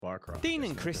across. Dean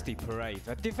and Christy Parade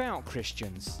are devout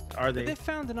Christians. Are they? But they've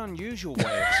found an unusual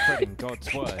way of spreading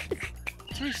God's word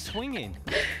through swinging.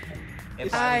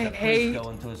 If I I was a hate priest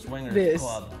going to a swingers this.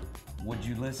 club, would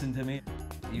you listen to me?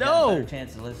 You No. got a better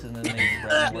chance to listen to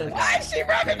me. Why is she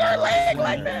rubbing her leg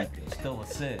like that? It's still a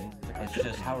sin. It's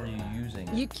just how are you using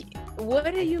it? What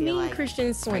do you feel mean, like Christian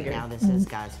Right swinger? now, this is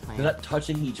God's plan. They're not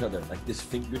touching each other like this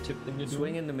fingertip thing you're doing.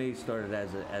 Swinging to me started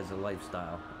as a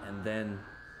lifestyle, and then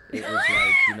it was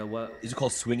like, you know what? Is it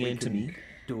called swinging We into can me?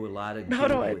 do a lot of Hold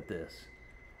good on. with this.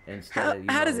 Instead of,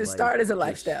 How does it start as a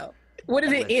lifestyle? What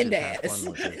does it end as?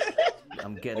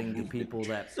 I'm getting the people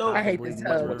that So- I hate probably this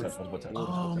never hoe.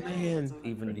 Oh man.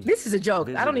 even This is a joke.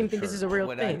 I don't visited even think this is a church. real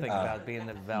When I thing. think about being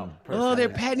the devout person, Oh, they're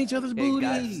is, patting each other's hey,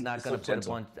 God's booty. not gonna So put a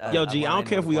bunch. Yo, a G, I line don't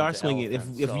care if with a we are bunch of swinging.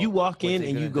 elephants. If So you walk what's in he and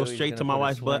gonna you go do? He's straight gonna to my put a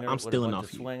wife's butt, swinger I'm with a stealing bunch off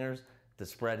of you. swingers to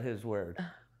spread his word.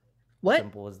 What?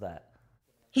 Simple as that.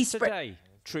 He spread. Today,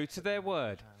 true to their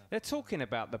word, they're talking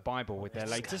about the Bible with their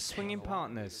latest swinging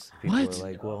partners. People What? are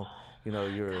like, well, you know,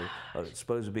 you're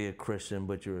supposed to be a Christian,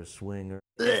 but you're a swinger.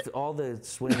 If all the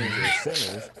swingers are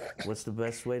sinners, what's the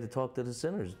best way to talk to the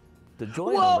sinners? To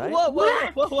join Whoa, them,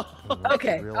 right? whoa, whoa, whoa.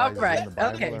 Okay, all right,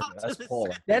 okay. That's Paul.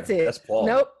 That's it. That's Paul.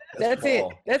 Nope. That's it.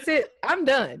 Paul. That's it. I'm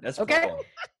done. That's okay. Paul.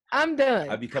 I'm I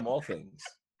done. become all things.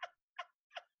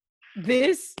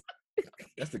 This.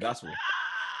 That's the gospel.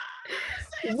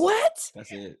 What?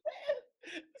 That's it.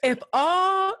 If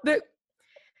all the.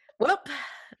 Well,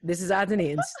 this is odds and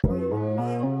ends.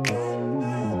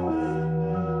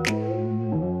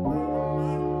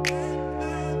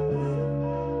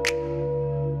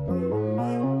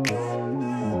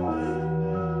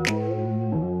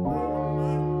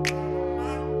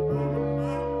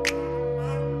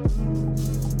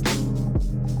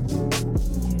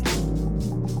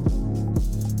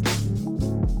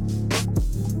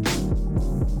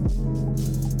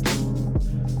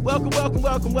 Welcome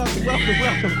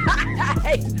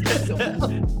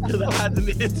to the Odds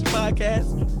and Ends podcast.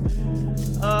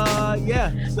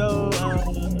 Yeah. So,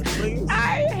 please.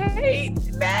 I hate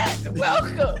that.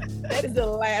 Welcome. That is the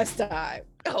last time.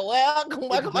 Welcome.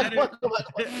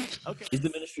 Okay. Is the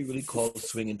ministry really called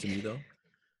Swing Into Me, though?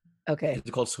 Okay. Is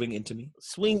it called Swing Into Me?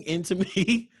 Swing into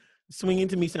me. Swing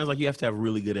into me sounds like you have to have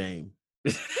really good aim.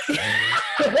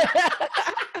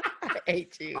 I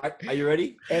hate you. Are you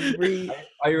ready? Every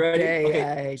Are you ready? day Okay.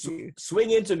 I hate you.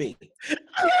 Swing into me.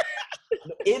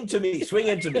 Into me. Swing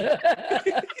into me.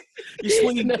 You're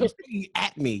swinging, No. you're swinging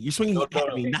at me. You're swinging No,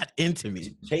 at me, not into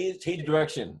me. Change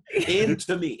direction.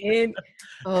 Into me. In,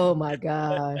 oh my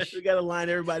gosh. We got to line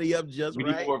everybody up just We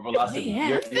need right. more velocity.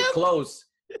 Yeah. You're close.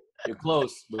 You're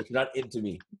close, but you're not into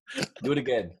me. Do it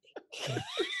again.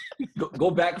 Go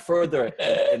back further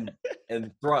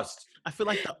and thrust. I feel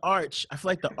like the arch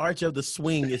of the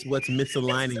swing is what's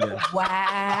misaligning us.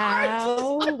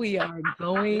 Wow. We are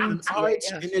going An to arch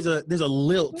and there's a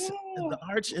lilt. The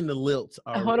arch and the lilt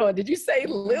are Hold on. Did you say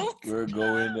lilt? We're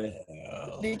going to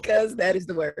hell. Because that is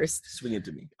the worst. Swing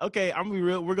into me. okay. I'm gonna be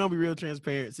real. We're gonna be real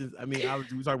transparent. Since we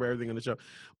talk about everything on the show.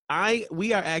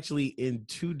 We are actually in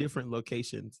two different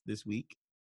locations this week,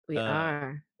 We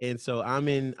are. and so I'm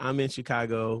in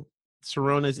Chicago.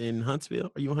 Sharona's in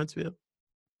Huntsville. Are you in Huntsville?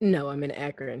 No, I'm in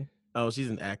Akron. Oh, she's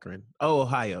in Akron. Oh,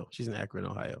 Ohio. She's in Akron,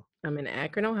 Ohio. I'm in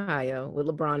Akron, Ohio, with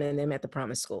LeBron and them at the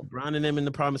Promise School. Brian and them in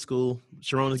the promise school.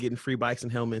 Sharona's getting free bikes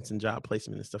and helmets and job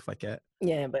placement and stuff like that.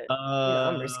 Yeah, but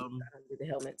I'm risky. I don't do the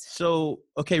helmets. So,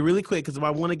 okay, really quick, because I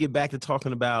want to get back to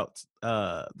talking about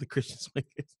the Christian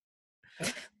swingers.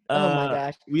 Oh my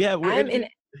gosh. I'm in.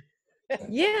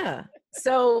 Yeah.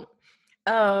 So,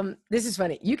 this is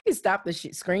funny. You can stop the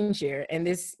screen share, and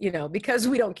this, because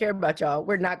we don't care about y'all,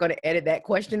 we're not going to edit that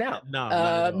question out. No, not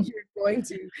at all. You're going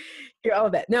to hear all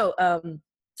of that. No.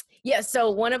 Yeah. So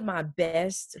one of my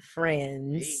best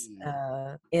friends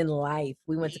in life,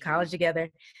 we went to college together.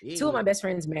 Two of my best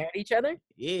friends married each other.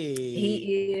 Yeah.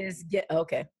 He is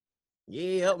okay.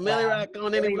 Yeah, Millie Rock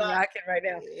on any Really block. rocking right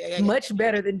now. Yeah. Much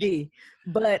better than D.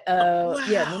 But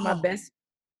yeah, one of my Wow. best.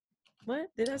 What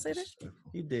did I say that?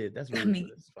 You did. That's I really mean,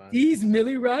 good. That's fine. He's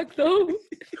Millie Rock though.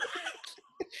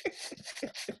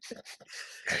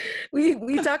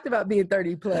 we talked about being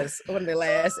 30 plus on the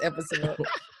last episode,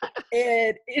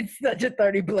 and it's such a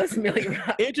 30 plus Millie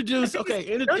Rock. Introduce. Okay.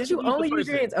 Don't introduce you only the use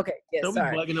your person. hands? Okay, yes, Don't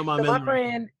sorry. be bugging on my So Millie my Rock.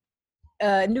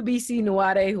 friend, New BC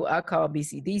Nuade, who I call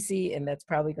BCDC, and that's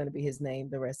probably going to be his name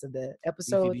the rest of the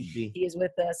episode. BCDC. He is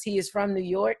with us. He is from New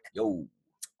York. Yo.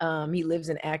 He lives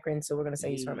in Akron, so we're going to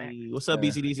say he's from Akron. Hey, what's up,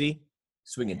 BCDC?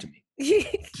 swing into me.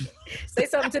 Say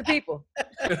something to the people.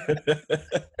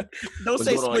 Don't What's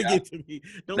say going on, swing y'all? it to me.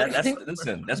 Don't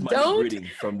Listen, that's my Don't- greeting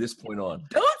from this point on.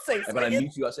 Don't say And when I swing.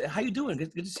 meet you, I say, "How you doing?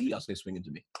 Good to see you." I'll say, "Swing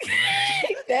into me."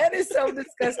 That is so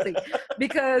disgusting.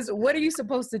 Because what are you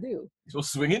supposed to do? So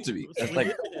swing into me. It's swing like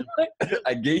into him.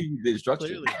 I gave you the instruction.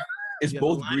 Clearly. It's You have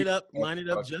to both line it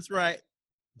up just right.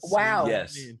 Wow. Swing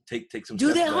Yes. in. Take some.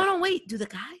 Do steps they? back. Hold on, wait. Do the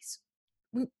guys?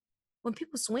 When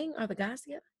people swing, are the guys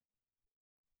together?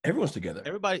 Everyone's together.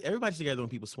 Everybody's together when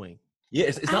people swing. Yeah,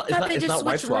 it's I not. It's thought not. they It's just not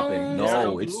wife switch swapping. roles. No,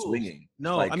 There's it's rules. swinging.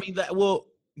 No, Like, I mean that. Well,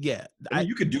 yeah, I mean,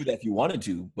 you could do that if you wanted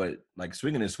to, but like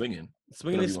swinging is swinging.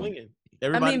 swinging whatever is you want. swinging. I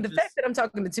Everybody mean, the fact that I'm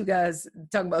talking to two guys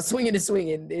talking about swinging and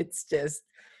swinging, it's just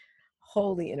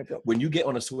wholly inappropriate. When you get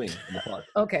on a swing in the park,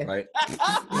 Okay. right?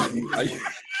 Are you-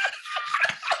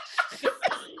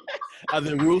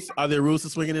 Are there rules to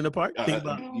swinging in the park? Think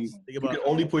about. you, Think you about. can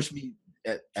only push me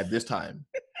at this time.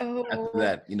 Oh, After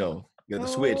that, you have to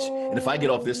switch. And if I get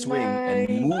off this swing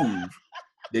and move,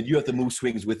 then you have to move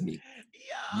swings with me.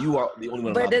 You are the only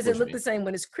one. but allowed to does it push look me. the same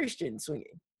when it's Christian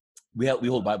swinging? We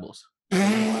hold Bibles.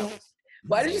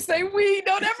 Why did you say we?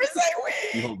 Don't ever say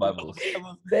We we. hold Bibles.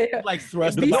 They, like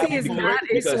thrust The the Bible BC is Bible. not a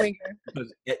because- swinger.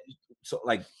 Because so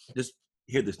like just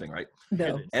hear this thing, right?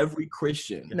 No, Every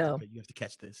Christian No. You have to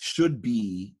catch this. should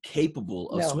be capable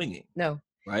of No. swinging, no.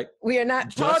 right? We are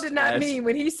not. Paul Just did not as- mean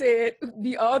when he said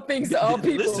be all things to all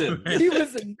people. Listen. He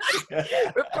was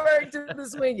referring to the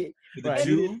swinging. The Right.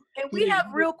 Jew, And we have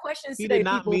real questions He today, did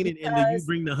not people, mean it in the you because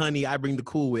bring the honey, I bring the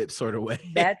Cool Whip sort of way.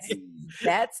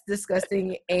 that's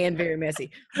disgusting and very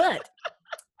messy. But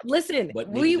listen, But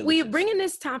we're delicious. bringing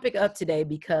this topic up today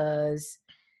because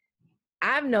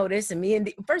I've noticed, and me and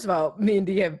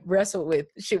D have wrestled with,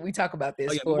 should we talk about this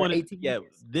Oh, yeah, for 18 years?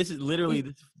 this is literally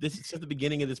this is since the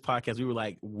beginning of this podcast. We were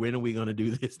like, when are we going to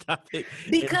do this topic?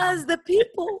 Because the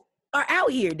people are out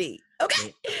here, D.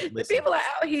 Okay, the Listen. people are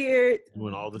out here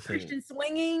Doing all the things. Christian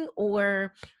swinging,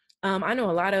 or I know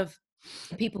a lot of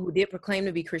people who did proclaim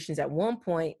to be Christians at one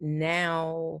point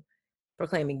now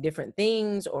proclaiming different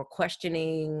things or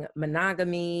questioning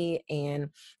monogamy and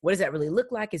what does that really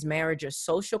look like? Is marriage a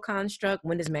social construct?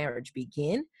 When does marriage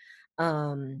begin?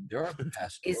 there are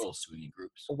pastoral swinging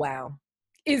groups. Wow.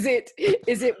 Is it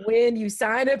when you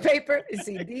sign a paper?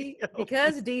 See, D,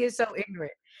 because D is so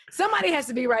ignorant. Somebody has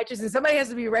to be righteous and somebody has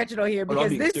to be wretched on here Oh, no, I'm because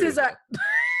being this is serious. a.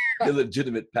 They're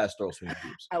legitimate pastoral swinging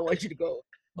groups. I want you to go,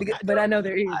 but I know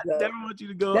there is. I though. never want you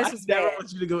to go. That's I what's never bad.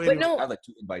 want you to go But anywhere. no, I have like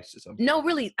 2 invites to something. no,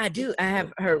 really, I do. I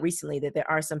have heard recently that there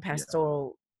are some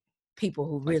pastoral people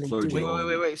who really do. clergy.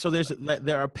 it. Wait. So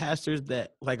there are pastors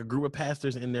that like a group of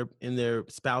pastors and their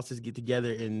spouses get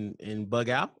together and bug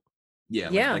out. Yeah,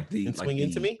 Yeah. Like the And swing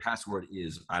into me? password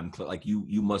is like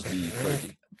you must be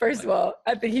clergy. First of all,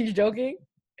 I think he's joking.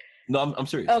 No, I'm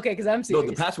serious. Okay, because I'm No,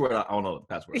 serious. the password I don't know the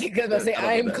password. Because I say don't I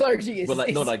know am that. clergy. But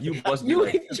like no, like you must be. you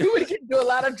like, would get into a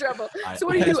lot of trouble. I- So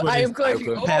what do you do? Password I is- am clergy.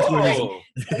 I- Oh, Password is- Oh,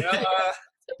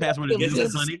 Password is get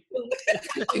this honey.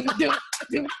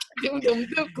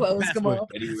 Close. Come Password. on.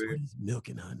 Anywhere. Password is milk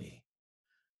and honey.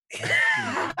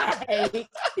 Hey.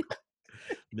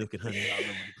 Milk and honey all over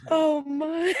the place. Oh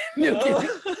my. Ew.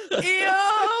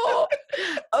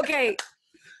 Okay.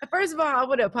 First of all, I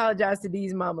want to apologize to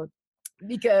Dee's mama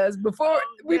because before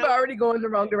we've already gone in the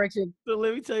wrong direction. So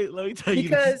let me tell you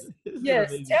Because, this is Yes,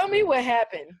 amazing tell me story. what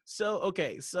happened.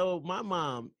 So my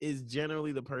mom is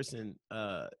generally the person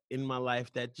in my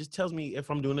life that just tells me if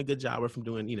I'm doing a good job or if I'm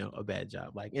doing, a bad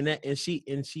job. Like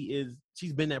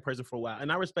she's been that person for a while.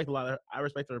 And I respect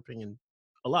her opinion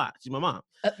a lot. She's my mom.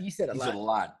 You said a You lot. said a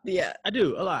lot. Yeah. I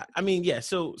do a lot. I mean, yeah.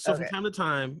 So from Okay. time to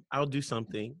time I'll do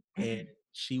something and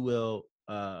she will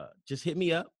just hit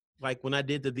me up. Like when I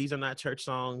did the These Are Not Church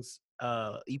Songs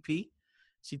EP,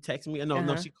 she texted me. No,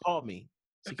 Uh-huh. she called me.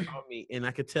 She called me, and I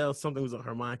could tell something was on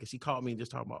her mind because she called me and just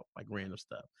talking about like random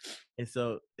stuff. And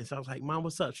so I was like, "Mom,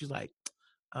 what's up?" She's like,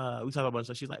 "We talked about a bunch of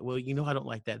stuff." She's like, "Well, I don't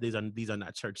like that. These are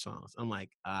not church songs." I'm like,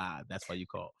 that's why you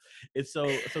called." And so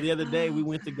the other day we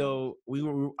went to go.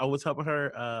 I was helping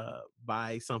her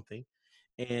buy something,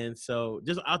 and so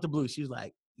just out the blue, she was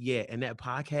like, "Yeah, and that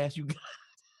podcast you got."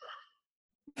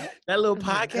 That little Oh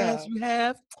my podcast God. you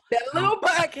have, That little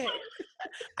podcast.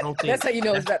 I don't think That's how you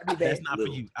know it's about to be bad. that's not for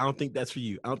you. I don't think that's for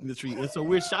you. I don't think that's for you. And so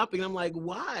we're shopping. I'm like,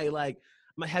 why? Like,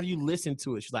 I'm like, have you listened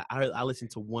to it? She's like, I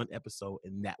listened to one episode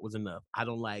and that was enough. I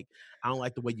don't like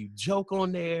the way you joke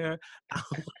on there.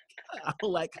 I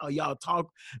don't like how y'all talk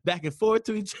back and forth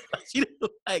to each other. She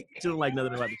don't like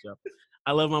nothing about the show.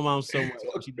 I love my mom so much.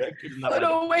 She does not Hold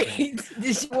like on, wait.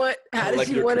 How I did like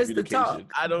she your want us to talk? communication.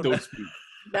 I don't Don't speak.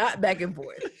 Not back and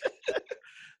forth.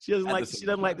 She doesn't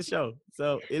like the show.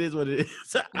 So it is what it is.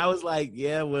 So I was like,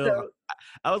 yeah, well, So,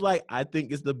 I was like, I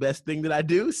think it's the best thing that I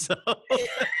do. So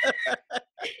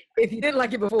if you didn't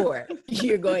like it before,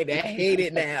 you're going to hate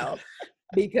it now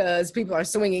because people are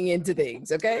swinging into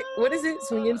things. Okay, what is it?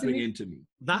 Swing into Swing me? into me.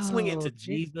 not swing into Oh,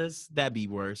 Jesus, that'd be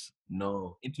worse.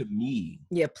 No, into me.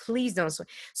 Yeah, please don't swing.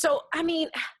 So I mean,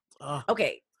 Ugh.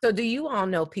 okay. So do you all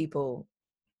know people?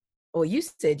 Well, you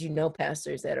said you know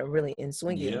pastors that are really in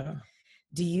swinging. Yeah.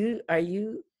 Do you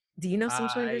know some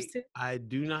swingers too? I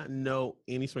do not know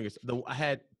any swingers.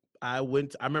 I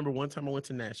remember one time I went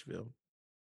to Nashville.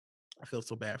 I feel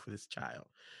so bad for this child.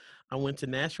 I went to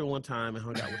Nashville one time and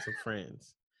hung out with some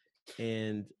friends.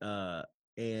 And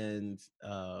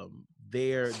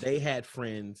they had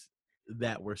friends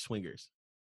that were swingers.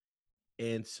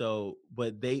 And so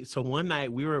one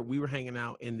night we were hanging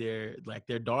out in their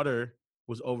daughter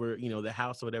was over, the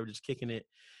house or whatever, just kicking it.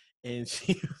 And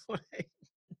she was like,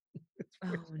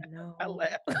 Oh no! I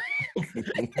laughed.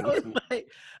 I was like,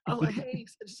 hey,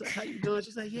 how you doing?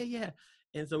 She's like, yeah.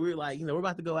 And so we were like, we're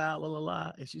about to go out, la la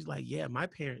la. And she's like, yeah, my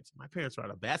parents are at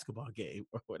a basketball game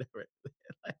or whatever.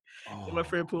 And my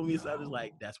friend pulled me aside. Was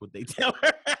like, that's what they tell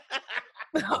her.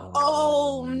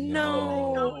 Oh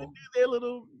no. no! They do their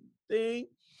little thing.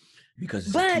 Because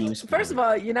it's a team But sport. first of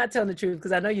all, you're not telling the truth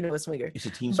because I know you know a swinger. It's a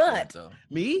team sport, But though.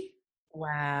 Me?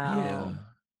 wow. Yeah. I don't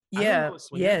Yeah. know a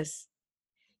swinger. Yes.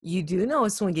 You do know a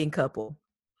swinging couple.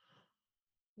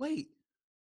 Wait.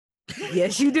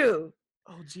 Yes, you do.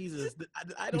 Oh Jesus!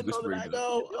 I don't know that whispering I to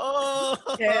know. Oh,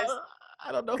 Yes.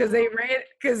 I don't know. Because they ran.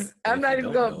 Because I'm If not you even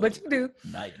don't going. know, But you do.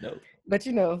 Now you know. But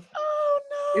you know, Oh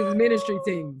it no! was ministry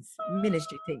things.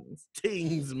 Ministry things.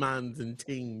 Tings, mans, and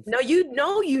tings. No, you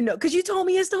know, because you told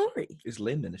me a story. It's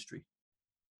lay ministry.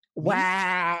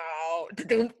 Wow.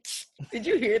 Did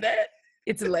you hear that?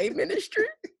 It's a lay ministry.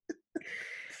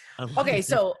 Okay,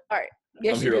 so all right.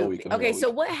 Yes, I'm you here all do. week. I'm here Okay, all so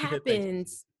week. what Thanks.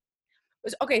 happens?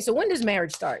 Okay, so when does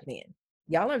marriage start then?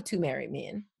 Y'all are two married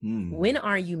men. When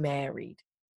are you married?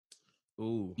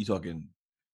 Ooh. You talking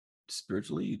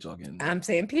spiritually? You talking? I'm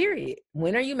saying period.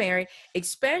 When are you married?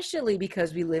 Especially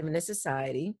because we live in a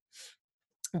society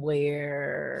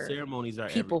where Ceremonies are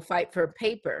people fight for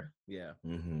paper Yeah.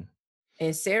 Mm-hmm.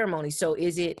 and ceremony. So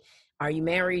are you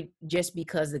married just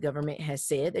because the government has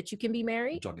said that you can be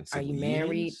married? Talking Are you civil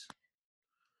married? unions?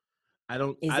 I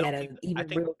don't. Is I don't that think, an even I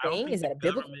think, real I don't thing? think Is the that a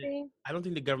biblical government- thing? I don't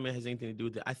think the government has anything to do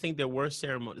with it. I think there were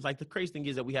ceremonies. Like the crazy thing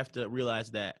is that we have to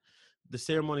realize that the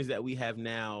ceremonies that we have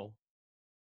now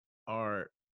are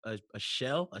a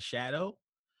shadow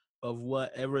of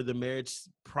whatever the marriage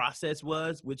process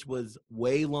was, which was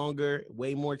way longer,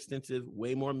 way more extensive,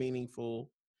 way more meaningful.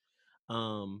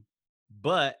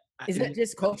 But Is that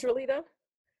just culturally though?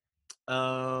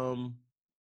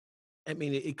 I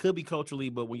mean, it could be culturally,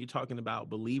 but when you're talking about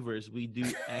believers, we do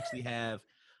actually have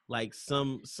like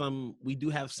we do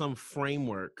have some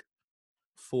framework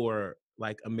for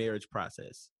like a marriage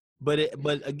process. But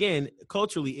again,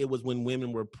 culturally, it was when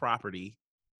women were property,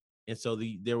 and so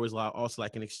there was also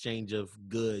like an exchange of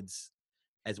goods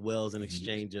as well as an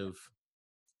exchange of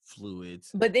fluids.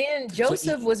 But then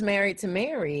Joseph was married to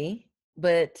Mary,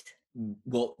 but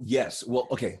Well, yes. Well,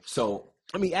 okay. So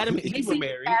I mean, Adam and Eve he's were a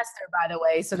married. pastor, by the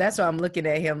way. So that's why I'm looking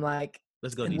at him like,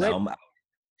 Let's go. and DJ. now I'm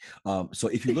out. So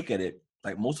if you look at it,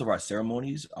 like most of our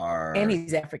ceremonies are, and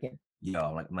he's African. yeah,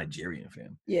 like Nigerian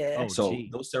fam. Yeah. Oh, So gee.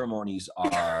 those ceremonies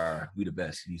are we the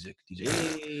best music DJ.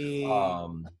 Hey.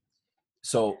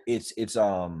 So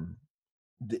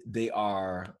they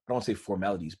are, I don't want to say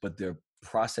formalities, but they're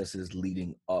processes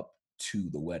leading up to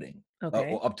the wedding,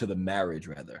 Okay. or up to the marriage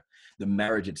rather. The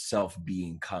marriage itself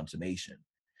being consummation.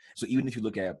 So even if you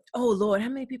look at, Oh Lord, how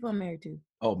many people I'm married to?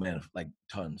 oh man, like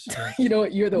tons. You know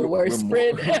what? You're the worst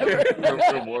We're friend ever.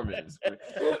 we're Mormons.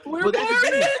 We're Well, that's the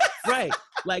thing, Mormons. right?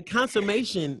 Like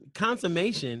consummation.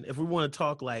 If we want to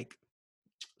talk like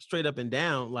straight up and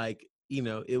down, like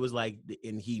it was like,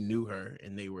 and he knew her,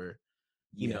 and they were,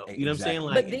 you know what I'm saying,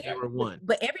 like But they were one.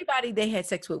 But everybody they had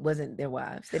sex with wasn't their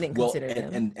wives. They didn't consider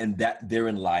them. and that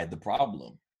therein lied the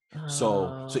problem.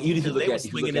 So even if you Because look they were at,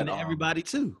 swinging into everybody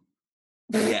too.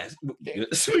 yes,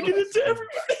 swinging into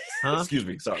everybody. Huh? Excuse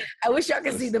me, sorry. I wish y'all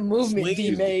could see the movement he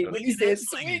Swinging. made when he said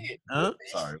swinging. Huh?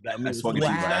 Sorry, I mean, I swung at you.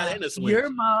 Wow. Right? and a swing. Your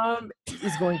mom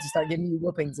is going to start giving you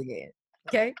whoopings again.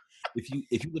 Okay. If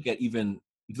you look at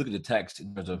the text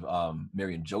in terms of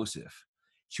Mary and Joseph,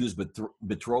 she was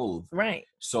betrothed, Right.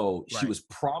 so she Right. was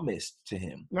promised to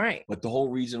him. Right. But the whole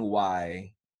reason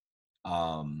why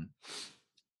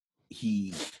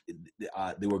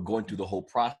they were going through the whole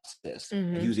process,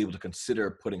 and he was able to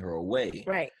consider putting her away,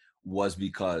 Right. was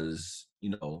because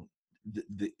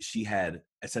she had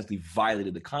essentially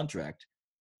violated the contract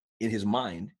in his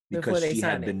mind Before because they she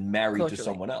had signed it, been married to culturally.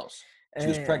 someone else. She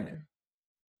was pregnant.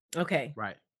 Okay.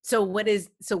 Right. So what is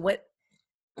so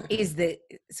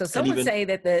someone even say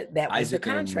that that was Isaac the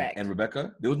contract. and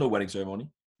Rebecca, there was no wedding ceremony.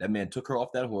 That man took her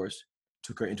off that horse,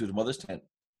 took her into his mother's tent,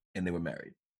 and they were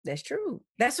married. That's true.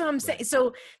 That's what I'm saying.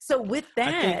 Right. So with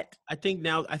that, I think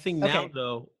now Okay.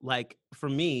 though, like for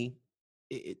me,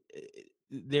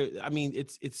 there. I mean,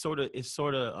 it's sort of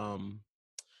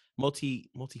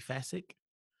multifaceted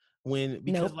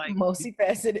because like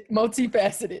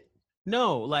multifaceted.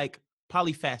 no, like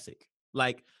polyphasic,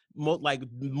 like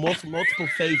multiple I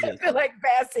phases. feel like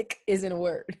basic isn't a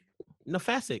word. No,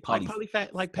 phasic, Phallic?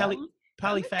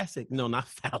 polyphasic. No, not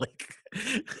phallic.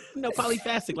 No,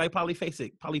 polyphasic, like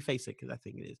polyphasic, I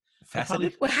think it is. Like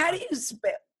Faceted? Well, how do you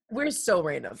spell? We're so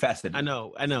random. Faceted. I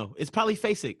know. It's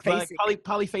polyphasic. Phasic. Like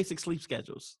polyphasic sleep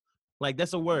schedules. Like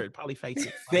that's a word.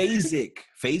 Polyphasic. Phasic.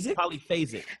 Phasic?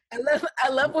 Polyphasic. I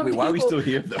love when Wait, people, why are we still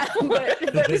here though?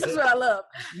 but this is what I love.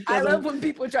 I love when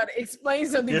people try to explain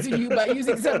something to you by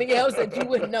using something else that you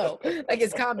wouldn't know. Like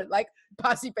it's common, like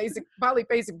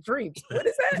polyphasic dreams. What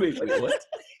is that? Wait, what?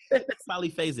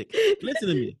 Polyphasic. Listen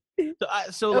to me.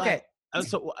 Okay.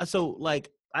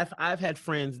 I've had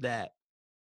friends that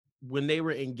when they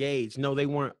were engaged, no, they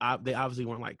weren't. They obviously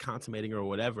weren't like consummating or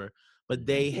whatever. But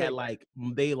they had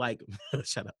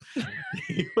shut up.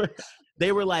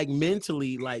 They were like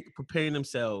mentally like preparing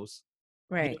themselves,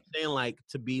 Right. You know what I'm saying, like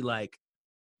to be like,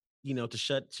 to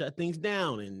shut things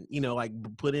down and like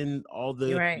put in all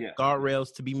the Right.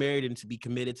 guardrails to be married and to be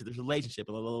committed to this relationship,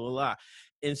 blah, blah, blah, blah.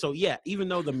 And so yeah, even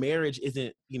though the marriage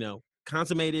isn't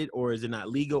consummated or is it not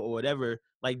legal or whatever,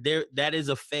 like that is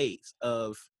a phase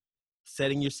of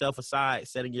setting yourself aside,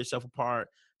 setting yourself apart,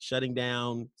 shutting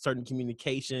down certain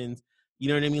communications. You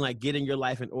know what I mean? Like getting your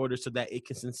life in order so that it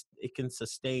can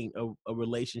sustain a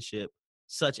relationship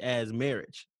such as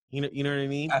marriage. You know what I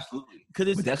mean? Absolutely.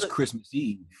 But that's Christmas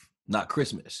Eve, not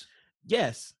Christmas.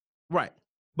 Yes, right.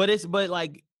 But it's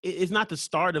not the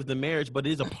start of the marriage, but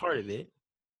it is a part of it.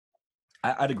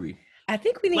 I'd agree. I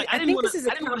think we need. Like, I didn't want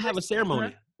to have a ceremony.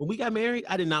 Uh-huh. When we got married,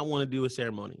 I did not want to do a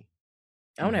ceremony.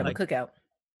 I want to have a cookout.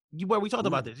 We talked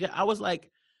about this. Yeah, I was like,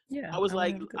 Yeah.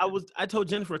 I told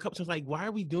Jennifer a couple times, like, why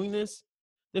are we doing this?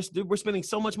 We're spending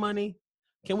so much money.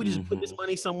 Can we just put this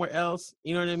money somewhere else?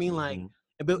 You know what I mean? Like,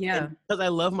 and because I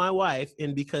love my wife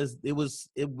and because it was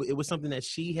something that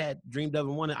she had dreamed of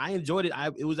and wanted. I enjoyed it. I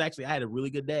had a really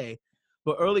good day.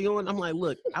 But early on, I'm like,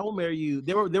 look, I will marry you.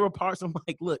 There were parts I'm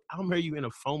like, look, I'll marry you in a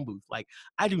phone booth. Like,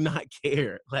 I do not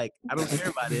care. Like, I don't care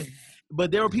about it. But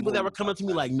there were people that were coming to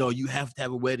me like, no, you have to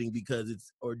have a wedding because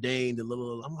it's ordained. And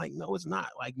I'm like, no, it's not.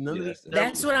 Like, none of this.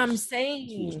 That's what I'm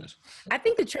saying. I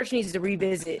think the church needs to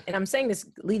revisit, and I'm saying this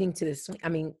leading to this. I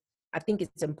mean, I think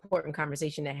it's an important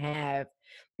conversation to have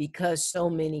because so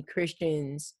many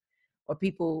Christians or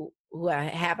people who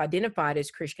have identified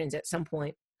as Christians at some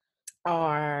point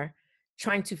are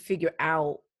trying to figure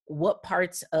out what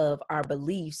parts of our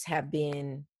beliefs have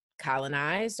been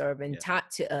colonized or been taught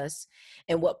to us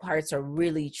and what parts are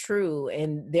really true.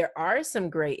 And there are some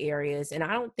gray areas. And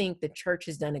I don't think the church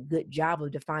has done a good job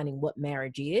of defining what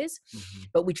marriage is,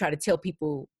 but we try to tell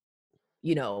people,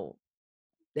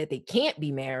 that they can't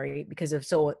be married because of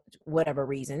whatever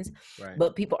reasons, right.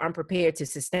 But people aren't prepared to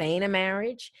sustain a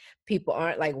marriage. People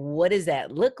aren't like, what does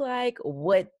that look like?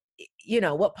 What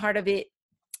part of it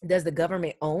does the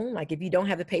government own? Like if you don't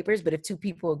have the papers, but if two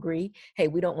people agree, hey,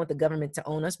 we don't want the government to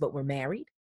own us, but we're married.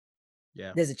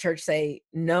 Yeah. Does the church say,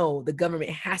 no, the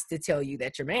government has to tell you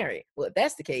that you're married? Well, if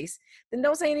that's the case, then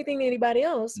don't say anything to anybody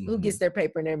else who gets their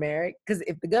paper and they're married. Because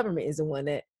if the government is the one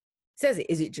that says it,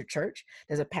 is it your church?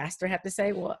 Does a pastor have to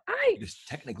say, well, Because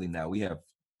technically now we have,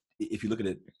 if you look at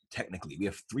it technically, we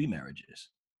have 3 marriages.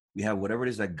 We have whatever it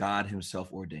is that God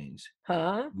himself ordains.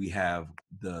 We have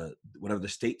whatever the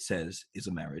state says is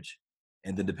a marriage.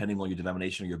 And then depending on your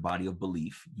denomination or your body of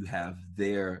belief, you have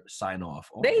their sign off.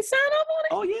 They sign off on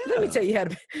it? Oh, yeah. Let me tell you how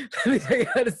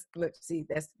to look. See,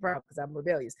 that's the problem because I'm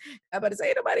rebellious. I'm about to say,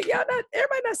 everybody not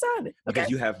signing. Okay. Because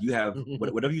you have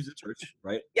whatever you use in church,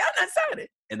 right? Y'all not signing.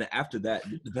 And then after that,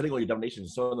 depending on your denomination,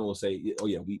 some of them will say, oh,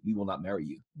 yeah, we will not marry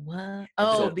you. What?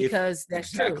 Oh, So because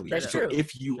that's true. That's true.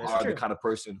 If you are the kind of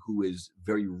person who is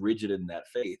very rigid in that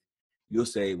faith, you'll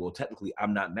say, well, technically,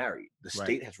 I'm not married. The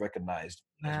state has recognized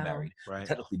me as married. Right.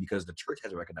 Technically, because the church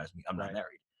hasn't recognized me, I'm not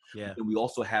married. Yeah. And we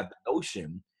also have the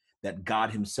notion that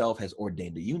God himself has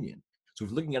ordained a union. So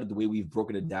if you're looking at it the way we've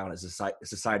broken it down as a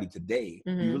society today,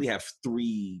 we really have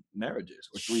 3 marriages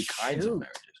or 3 kinds of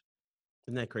marriages.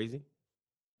 Isn't that crazy?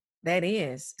 That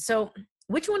is. So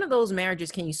which one of those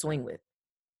marriages can you swing with?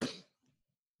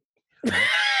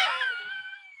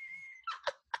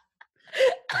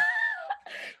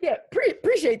 Yeah,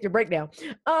 appreciate your breakdown.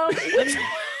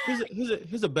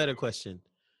 Here's a better question.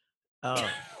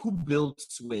 Who builds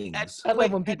swings? I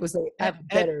love when people say, "I have a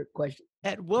better question."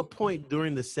 At what point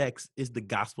during the sex is the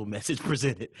gospel message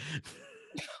presented?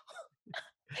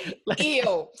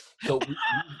 Ew. So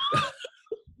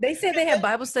they said they have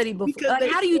Bible study before. Like,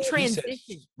 how do you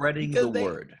transition? Spreading the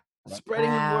word.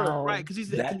 Spreading the word, right?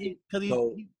 Because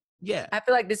yeah. I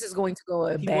feel like this is going to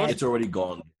go bad. It's already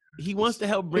gone. He wants to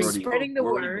help bring spreading the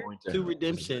word to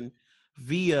redemption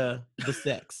via the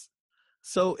sex.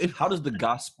 So how does the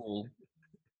gospel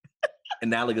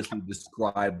analogously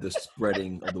describe the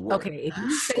spreading of the word? Okay, if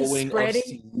you say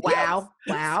spreading, wow,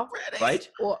 right?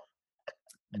 Or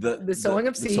the sowing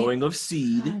of seed. The sowing of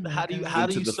seed. How do you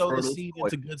sow the seed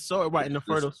into good soil? Right, in the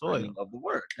fertile soil of the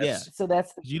word. So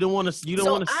that's you don't want to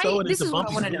sow it into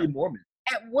bumpy.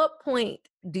 At what point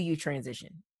do you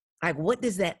transition? Like, what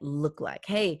does that look like?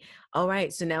 Hey, all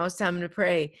right, so now it's time to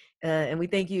pray, and we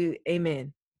thank you,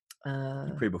 amen.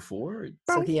 You pray before?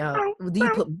 So do you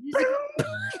put music?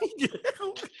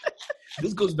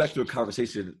 This goes back to a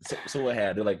conversation someone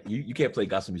had. They're like, you can't play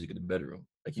gospel music in the bedroom.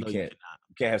 Like you can't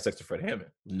have sex with Fred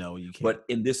Hammond. No, you can't. But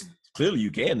in this, clearly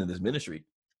you can in this ministry.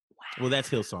 Well, that's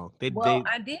Hillsong.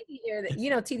 I did hear that.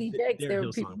 You know, TD Jakes. There were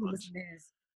people who listen to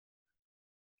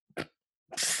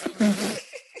this.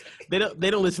 They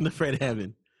don't listen to Fred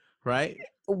Hammond, right?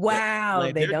 Wow,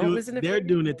 like they don't listen to. They're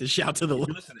doing it to shout to the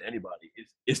Lord. Listen to anybody.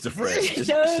 It's the Fred.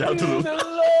 Shout to the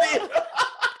Lord.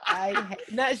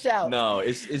 Not shout. No,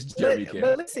 it's Jeremy.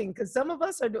 But listen, because a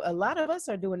lot of us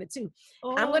are doing it too.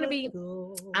 I'm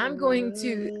going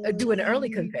to do an early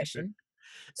confession.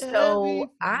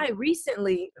 So I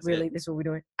recently, this is what we're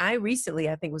doing. I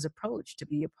think was approached to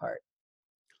be a part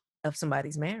of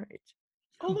somebody's marriage.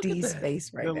 D's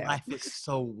face right now. Your life is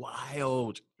so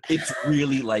wild. It's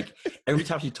really like every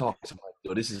time she talks, I'm like,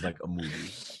 yo, this is like a movie.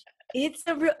 It's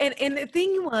a real and the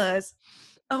thing was,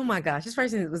 oh my gosh, this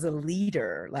person was a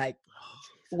leader, like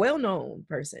well-known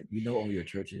person. You know all your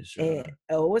churches. And, it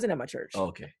wasn't at my church. Oh,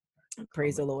 okay.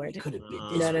 Praise the Lord. Could have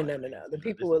been no. The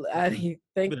people will.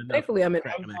 Thankfully, I'm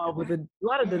involved with a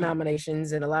lot of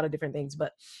denominations and a lot of different things,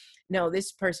 but no,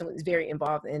 this person was very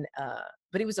involved in.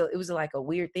 But it was like a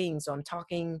weird thing. So I'm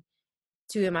talking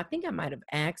to him. I think I might have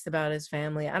asked about his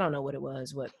family. I don't know what it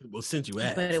was. Well, since you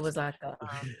asked, but it was like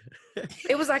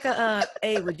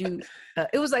hey, would you?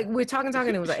 It was like we're talking.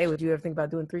 It was like, hey, would you ever think about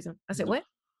doing threesome? I said, what?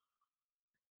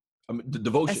 I mean, the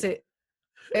devotion.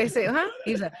 I said, huh?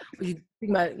 He was like, would you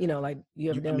think about, like, you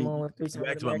ever done one with threesome?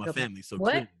 You asked about my family, so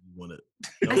what? You want to.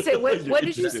 I said, what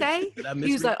did you say?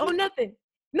 He was like, oh, nothing.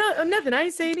 No, nothing. I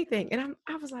didn't say anything. And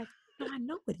I was like, no, I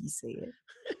know what he said.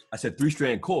 I said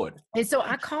 3-strand cord. And so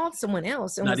I called someone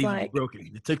else and not was even like,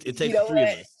 broken. It takes 3 of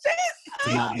us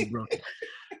to not be broken.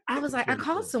 I was like, I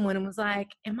called someone and was like,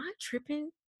 am I tripping?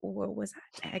 Or was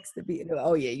I asked to be? Like,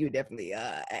 oh yeah, you definitely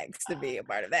asked to be a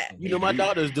part of that. You know, my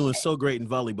daughter's doing so great in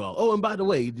volleyball. Oh, and by the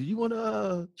way, did you want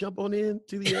to jump on in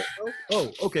to the?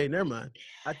 Oh, okay, never mind.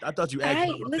 I thought you asked.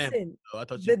 Hey, listen,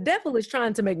 the devil is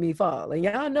trying to make me fall, and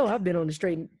y'all know I've been on the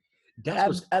straight.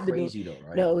 That's what's crazy though,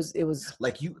 right? No, it was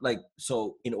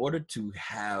so. In order to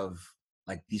have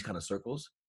like these kind of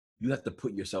circles, you have to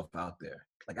put yourself out there.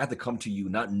 Like I have to come to you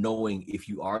not knowing if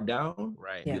you are down.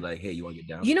 Right. Be like, hey, you want to get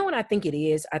down? You know what I think it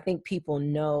is? I think people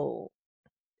know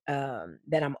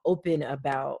that I'm open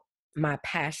about my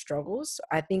past struggles.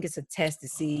 I think it's a test to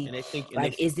see. And they think, they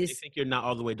think you're not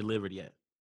all the way delivered yet.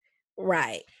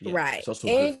 Right. Yeah. Right.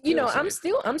 And I'm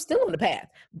still on the path,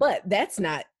 but that's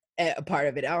not a part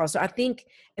of it also. I think,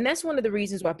 and that's one of the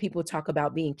reasons why people talk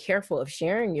about being careful of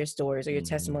sharing your stories or your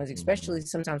testimonies, especially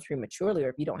sometimes prematurely, or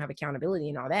if you don't have accountability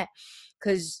and all that.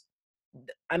 Because,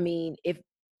 I mean,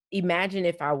 imagine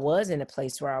if I was in a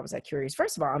place where I was like curious.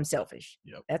 First of all, I'm selfish.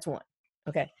 Yep. That's one.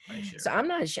 Okay. So I'm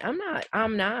not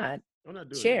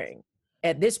sharing this.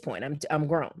 At this point. I'm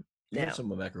grown. You had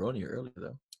some macaroni earlier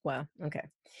though. Wow. Okay.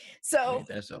 So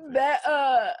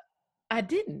I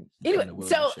didn't. Anyway,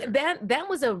 so that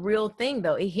was a real thing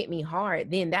though. It hit me hard.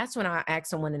 Then that's when I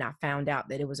asked someone and I found out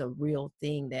that it was a real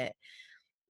thing that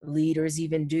leaders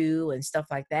even do and stuff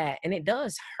like that. And it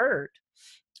does hurt.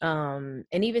 And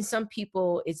even some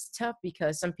people, it's tough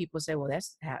because some people say, well,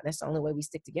 that's the only way we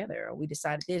stick together, or we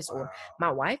decided this, or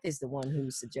my wife is the one who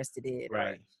suggested it.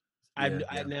 Right. I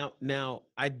don't know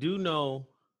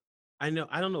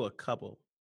a couple.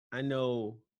 I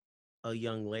know a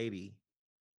young lady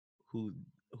who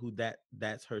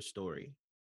that's her story,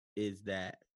 is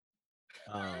that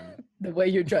the way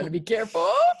you're trying to be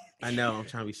careful. I know I'm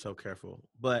trying to be so careful,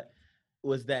 but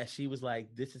was that she was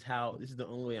like, this is the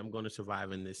only way I'm going to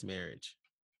survive in this marriage,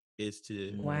 is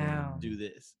to do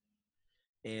this.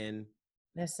 And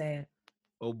that's sad.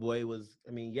 Oh boy was,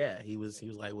 I mean, yeah, he was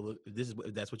like, well, look,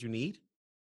 if that's what you need,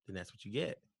 then that's what you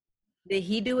get. Did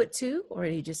he do it too, or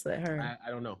did he just let her?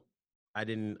 I don't know. I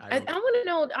want to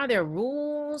know, are there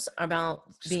rules about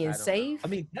being safe? I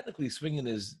mean, technically swinging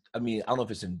is, I don't know if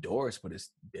it's endorsed, but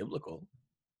it's biblical.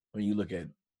 When you look at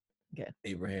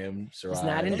Abraham, Sarai, it's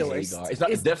not endorsed. Hagar.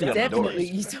 It's definitely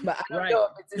endorsed. I don't know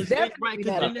if it's definitely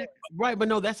not endorsed. Right, but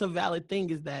no, that's a valid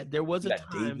thing, is that there was a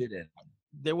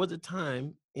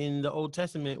time in the Old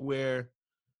Testament where,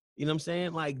 you know what I'm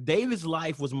saying? Like David's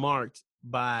life was marked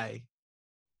by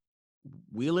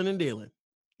wheeling and dealing.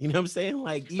 You know what I'm saying?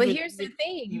 Like, but here's the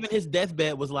thing. Even his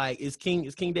deathbed was like, is King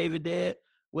David dead?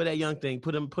 Where that young thing?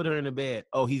 Put her in the bed.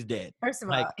 Oh, he's dead. First of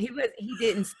all, he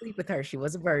didn't sleep with her. She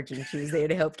was a virgin. She was there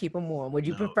to help keep him warm. Would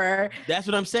you prefer? That's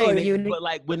what I'm saying. But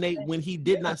like when he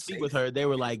did not sleep with her, they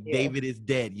were like, David is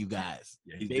dead, you guys.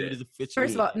 Yeah, David is officially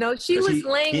First of all, no, she was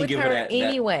laying with her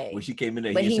anyway. When she came in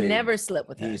there, but he never slept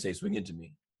with her. He didn't say swing into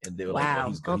me. And they were wow. Like, oh,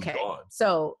 he's gone.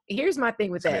 So here's my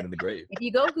thing with that. In the grave. If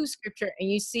you go through scripture and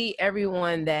you see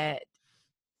everyone that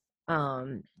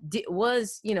had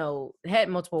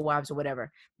multiple wives or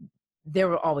whatever, there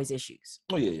were always issues.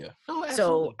 Oh yeah. Oh,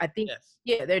 so I think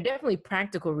there are definitely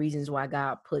practical reasons why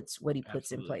God puts what he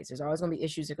puts in place. There's always going to be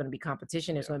issues. There's going to be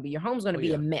competition. There's going to be, your home's going to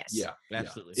be a mess. Yeah,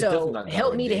 absolutely. So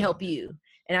help me to help you.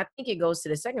 And I think it goes to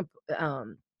the second.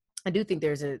 I do think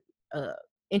there's a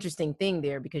interesting thing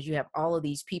there, because you have all of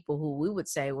these people who we would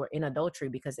say were in adultery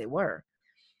because they were.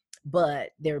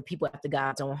 But there are people after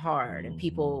God's own heart, and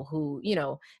people who,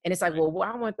 and it's like, well,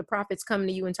 why weren't the prophets coming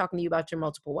to you and talking to you about your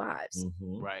multiple wives?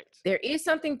 Right. There is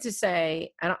something to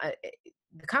say.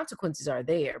 The consequences are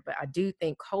there, but I do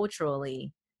think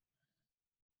culturally,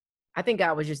 I think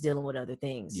God was just dealing with other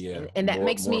things. Yeah. And that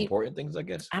makes more important things, I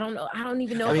guess. I don't know. I don't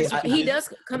even know. He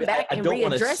does come back and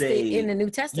readdress it in the New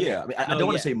Testament. Yeah. I don't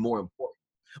want to say more important,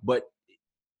 but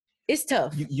it's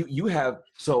tough. You have,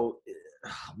 so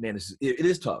man, it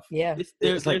is tough. Yeah.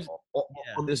 It's like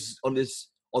on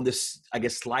this, I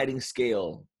guess, sliding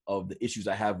scale of the issues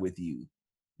I have with you,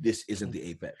 this isn't the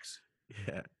apex.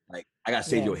 Yeah. Like, I gotta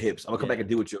save your hips. I'm gonna come back and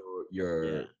deal with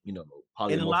your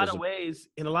polymorphism. In a lot of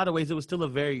ways, it was still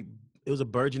it was a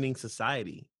burgeoning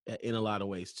society in a lot of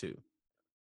ways too.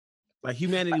 Like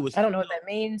humanity was. I don't know what that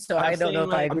means, so I don't know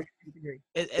if I agree.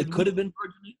 It could have been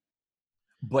burgeoning.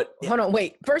 But hold on,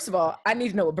 wait. First of all, I need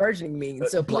to know what burgeoning means.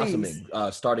 So blossoming,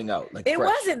 starting out like it fresh.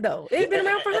 Wasn't though. It's been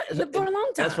around for a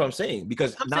long time. That's what I'm saying,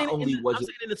 because not only was it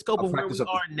in the scope of where we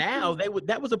are now,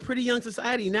 that was a pretty young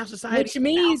society. Now society, which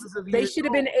means they should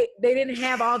have been. They didn't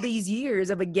have all these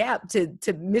years of a gap to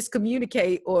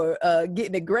miscommunicate or get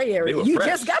in a gray area. You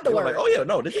just got the word. Like, oh yeah,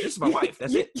 no, this is my wife.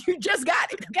 That's it. You just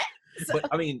got it. Okay. So. But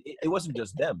I mean, it wasn't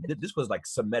just them. This was like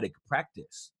Semitic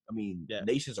practice. I mean,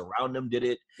 nations around them did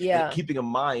it. Yeah. And keeping in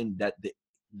mind that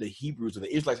the Hebrews or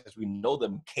the Israelites, as we know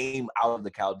them, came out of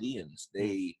the Chaldeans.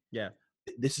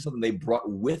 This is something they brought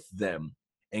with them,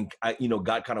 and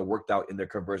God kind of worked out in their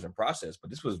conversion process. But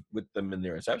this was with them in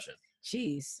their inception.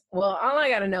 Jeez. Well, all I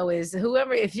gotta know is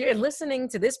if you're listening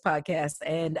to this podcast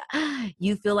and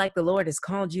you feel like the Lord has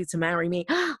called you to marry me,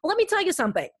 let me tell you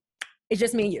something. It's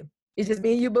just me and you. It's just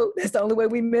me and you, boo. That's the only way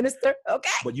we minister. Okay.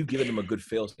 But you've given them a good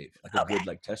fail-safe, like a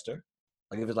good tester.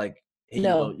 Like if it's like, hey,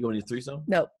 no. you want to do threesome?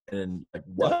 No. And then like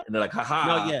what? And they're like,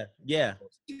 haha. No, yeah.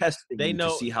 Testing they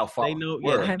know to see how far. They know.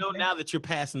 Yeah, they know now that you're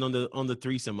passing on the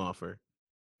threesome offer.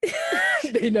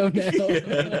 They know now.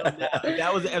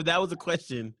 If that was a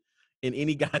question in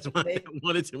any guy's mind that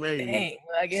wanted to marry me.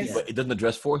 I guess. But it doesn't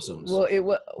address foursomes. Well, it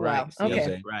was right. Wow.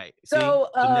 Okay. Right. So,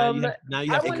 now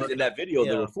you have in that video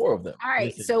there were 4 of them. All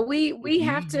right. So we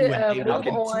have to move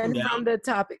on from the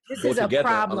topic. This is a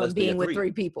problem being with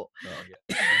 3 people. Oh,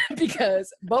 yeah.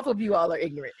 Because both of you all are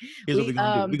ignorant. Here's what we're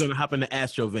gonna do. We're gonna hop in the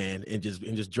Astro van and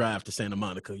just drive to Santa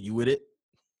Monica. You with it?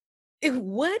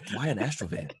 What? Why an Astro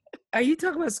van? Are you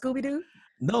talking about Scooby Doo?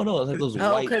 No, it's like those white.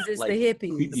 Oh, because it's the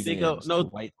hippies. Vans, no,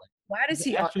 white. Why does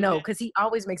he? No, because he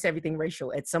always makes everything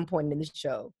racial at some point in the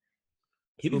show.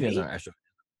 Hippie vans aren't Astro.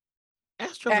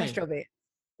 Astro van.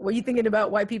 Were you thinking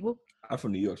about white people? I'm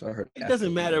from New York, so I heard. It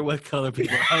doesn't matter what color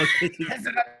people are. That's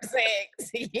what I'm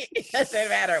saying. It doesn't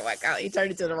matter what color. You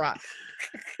turned it to the rock.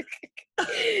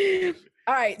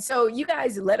 All right, so you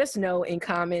guys let us know in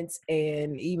comments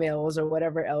and emails or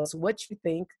whatever else what you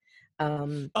think.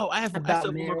 I still have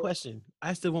one more question.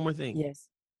 I still have one more thing. Yes.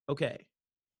 Okay.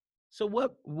 So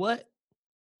what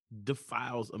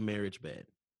defiles a marriage bed?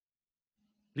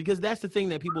 Because that's the thing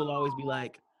that people will always be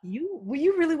like, Will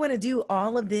you really want to do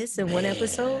all of this in one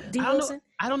episode, D. Wilson?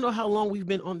 I don't know how long we've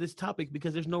been on this topic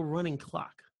because there's no running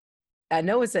clock. I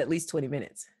know it's at least 20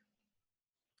 minutes.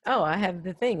 Oh, I have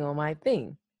the thing on my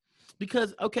thing.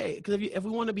 Because if we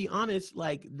want to be honest,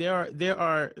 like there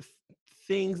are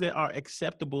things that are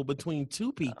acceptable between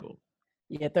two people.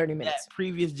 30 minutes. That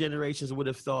previous generations would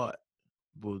have thought,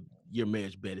 well, your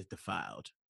marriage bed is defiled.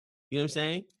 You know what I'm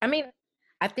saying? I mean,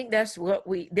 I think that's what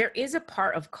there is a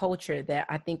part of culture that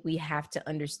I think we have to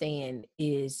understand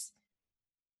is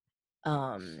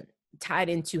tied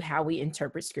into how we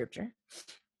interpret scripture,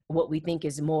 what we think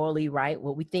is morally right,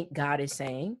 what we think God is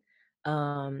saying.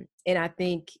 And I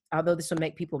think, although this will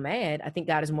make people mad, I think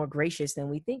God is more gracious than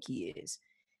we think he is.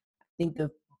 I think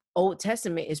the Old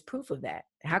Testament is proof of that.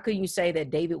 How can you say that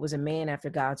David was a man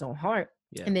after God's own heart?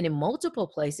 Yeah. And then in multiple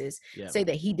places say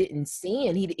that he didn't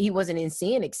sin. He wasn't in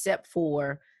sin except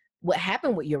for what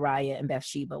happened with Uriah and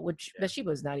Bathsheba, which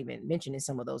Bathsheba is not even mentioned in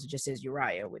some of those. It just says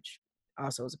Uriah, which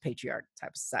also is a patriarch type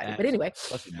of society. But anyway,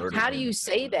 how do you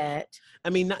say that? I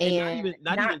mean, not even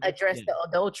address the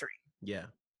adultery? Yeah.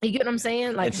 You get what I'm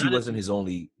saying? Like, and she wasn't his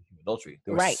only adultery.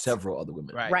 There were several other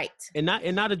women. Right. And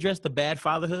not address the bad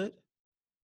fatherhood.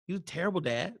 He was a terrible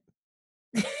dad.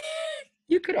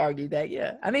 You could argue that,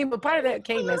 yeah. I mean, but part of that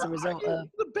came as a result of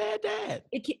the bad dad.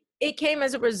 It came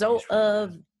as a result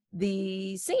of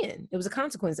the sin. It was a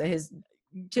consequence of his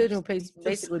children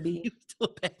basically be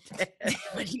still a bad dad.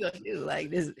 What you gonna do like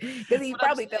this? Because he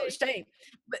probably felt ashamed.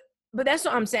 But that's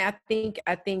what I'm saying.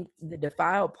 I think the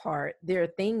defiled part. There are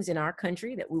things in our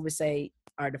country that we would say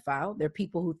are defiled. There are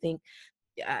people who think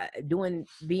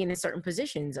being in certain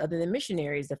positions other than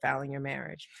missionaries defiling your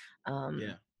marriage.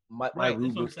 My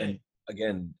rubric, and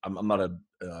again, I'm not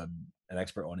an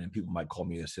expert on it, and people might call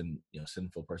me a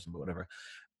sinful person, but whatever.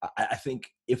 I think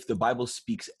if the Bible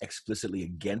speaks explicitly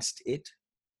against it,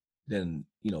 then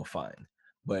fine.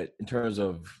 But in terms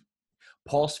of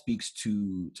Paul speaks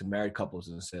to married couples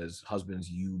and says, husbands,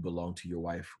 you belong to your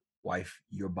wife,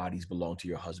 your bodies belong to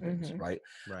your husbands, right?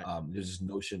 There's this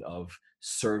notion of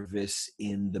service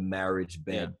in the marriage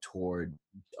bed toward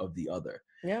of the other.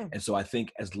 Yeah. And so I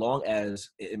think as long as,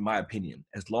 in my opinion,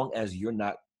 as long as you're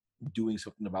not doing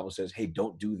something the Bible says, hey,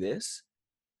 don't do this,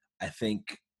 I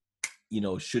think,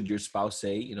 should your spouse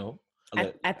say,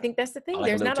 I think that's the thing.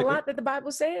 There's not a lot that the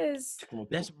Bible says.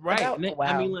 That's right. I mean,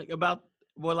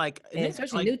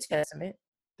 especially New Testament.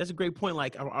 That's a great point.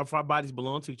 Like, if our bodies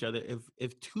belong to each other,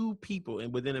 if two people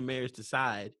within a marriage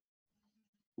decide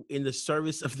in the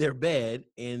service of their bed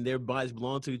and their bodies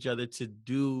belong to each other to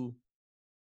do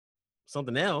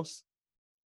something else,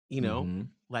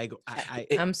 like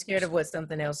I'm scared of what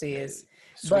something else is.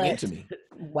 Swing into me.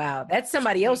 Wow, that's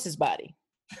somebody else's body.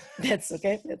 That's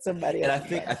okay. That's somebody else.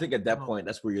 And I think at that point,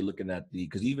 that's where you're looking at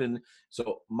because even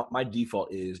so, my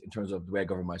default is in terms of the way I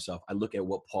govern myself. I look at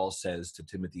what Paul says to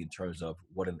Timothy in terms of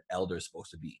what an elder is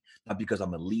supposed to be, not because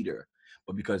I'm a leader,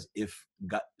 but because if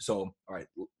God. So all right,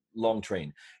 long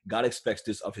train. God expects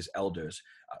this of his elders.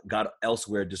 God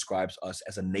elsewhere describes us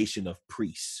as a nation of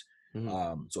priests.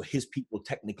 Mm-hmm. So his people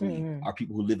technically are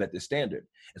people who live at this standard.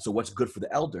 And so what's good for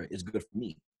the elder is good for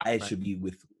me. I should be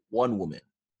with one woman.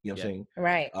 You know what I'm saying?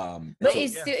 Right. But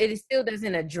it still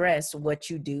doesn't address what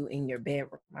you do in your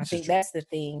bedroom. I think that's the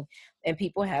thing. And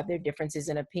people have their differences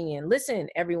in opinion. Listen,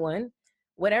 everyone,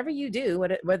 whatever you do,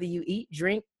 whether you eat,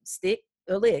 drink, stick,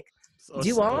 or lick,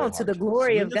 do all to the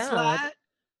glory of God.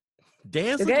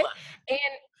 Dance. Okay?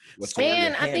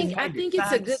 And I think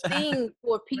it's a good thing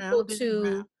for people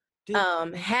to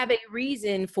have a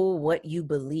reason for what you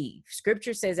believe.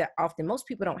 Scripture says that often most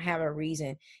people don't have a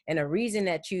reason, and a reason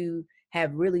that you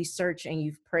have really searched and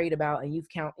you've prayed about and you've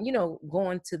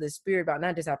going to the Spirit about,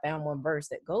 not just I found one verse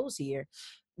that goes here.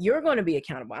 You're going to be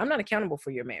accountable. I'm not accountable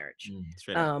for your marriage,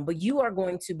 but you are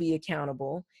going to be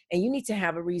accountable, and you need to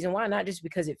have a reason why, not just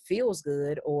because it feels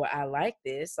good or I like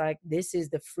this, like this is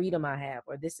the freedom I have,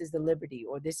 or this is the liberty,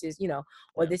 or this is,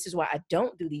 or this is why I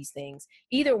don't do these things.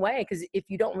 Either way, because if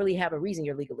you don't really have a reason,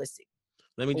 you're legalistic.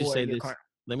 Let me just say this.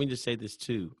 Let me just say this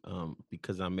too,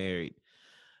 because I'm married.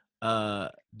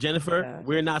 Jennifer,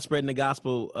 we're not spreading the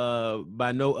gospel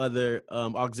by no other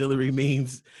auxiliary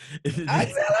means.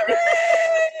 Auxiliary!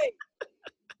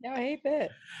 No, I hate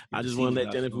that. I just want to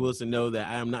let Jennifer Wilson know that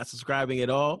I am not subscribing at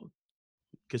all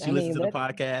because she listens to the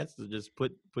podcast. So just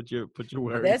put your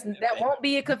word. That won't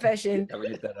be a confession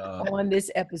on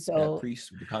this episode. That priest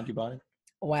with the concubine.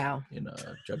 Wow. In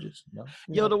Judges, no.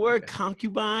 Yo, the word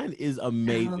concubine is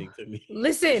amazing to me.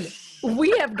 Listen,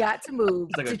 we have got to move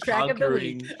to track of the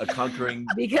week. A conquering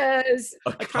because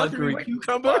a conquering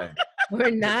cucumber. We're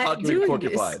not doing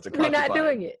this. We're not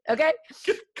doing it. Okay.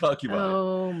 Concubine.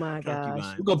 Oh my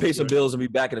gosh. We're gonna pay some bills and be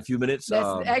back in a few minutes.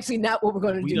 That's actually not what we're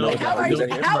gonna do. How are you?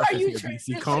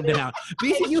 BC, calm down.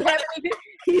 BC, you haven't even.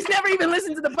 He's never even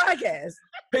listened to the podcast.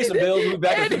 Pay some bills. We'll be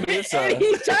back in a few minutes. And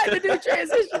he's trying to do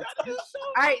transitions. All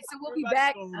right, so we'll be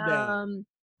back.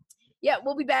 Yeah,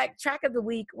 we'll be back. Track of the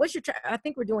week. What's your track? I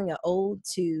think we're doing an ode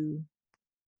to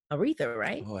Aretha,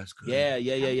 right? Oh, that's good. Yeah.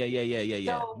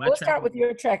 So we'll start with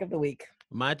your track of the week.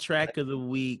 My track of the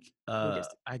week. I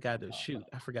got to shoot.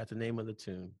 I forgot the name of the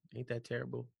tune. Ain't that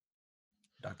terrible?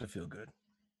 Dr. Feelgood.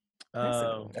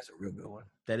 That's a real good one.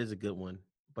 That is a good one.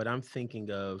 But I'm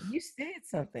thinking of. You said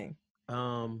something.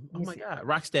 Oh my God,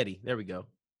 Rocksteady. There we go.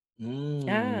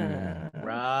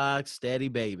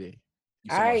 Rocksteady, baby.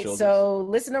 All right, so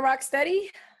listen to Rocksteady.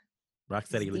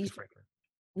 Rocksteady, Aretha Franklin.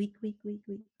 Week.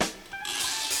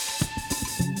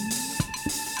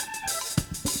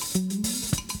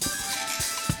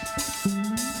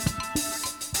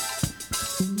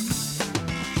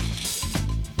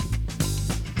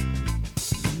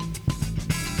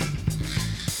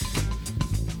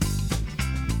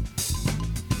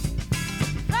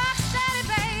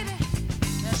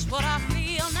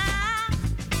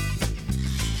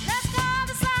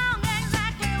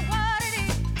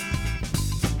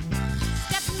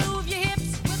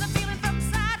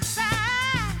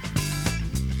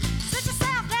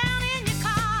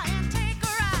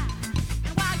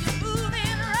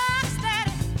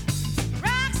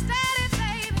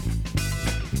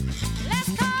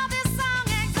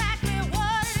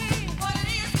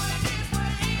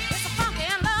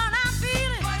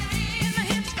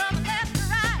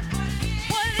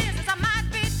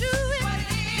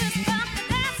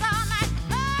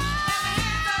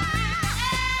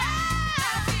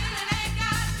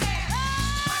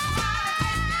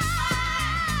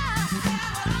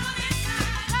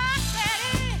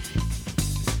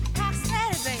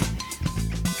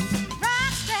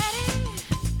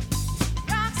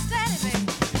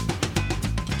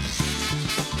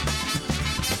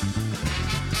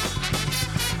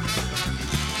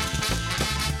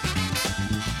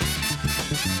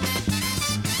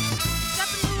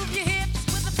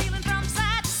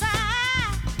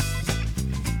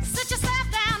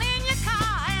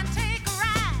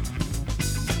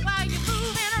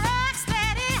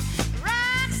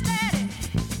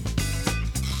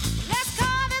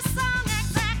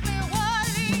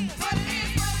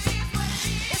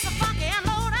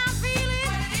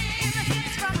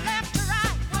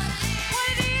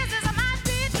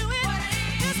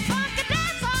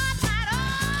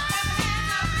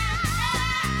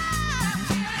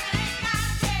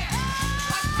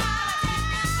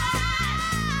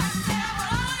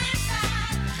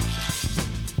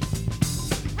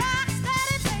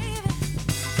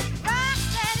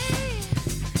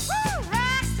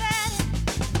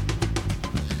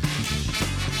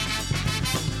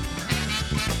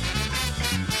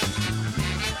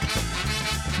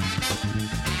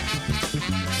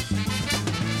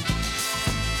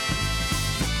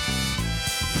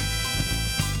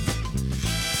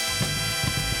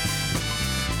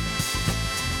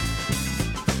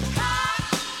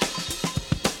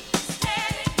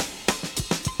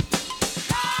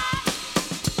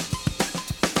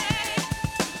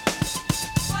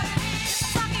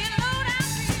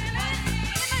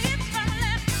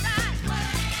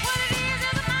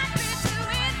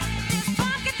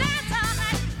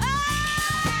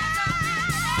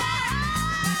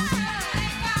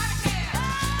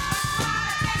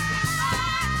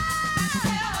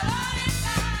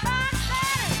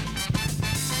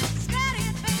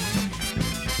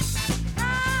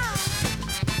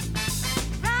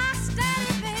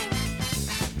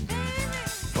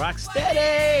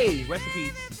 Rocksteady. Rest in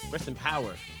peace. Rest in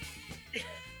power.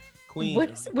 Queen.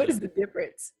 What is the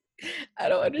difference? I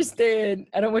don't understand.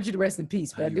 I don't want you to rest in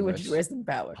peace, but I do want you to rest in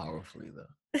power. Powerfully, though.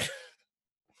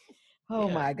 Oh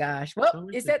my gosh. Well,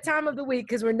 it's that time of the week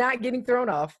because we're not getting thrown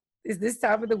off. It's this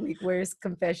time of the week where it's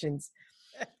confessions.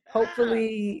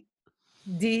 Hopefully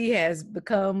D has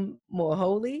become more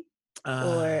holy.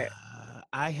 Or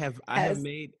I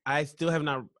still have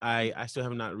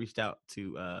not reached out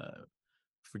to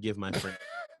forgive my friend.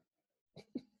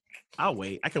 I'll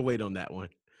wait. I can wait on that one.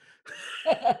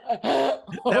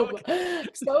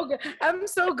 So good. I'm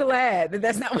so glad that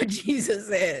that's not what Jesus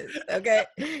says. Okay,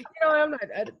 I'm not.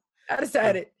 I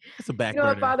decided. It's a back. You know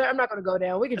what, Father? I'm not going to go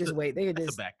down. We can just wait. They can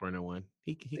just a back burner one.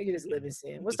 They can just live in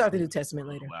sin. We'll start the New Testament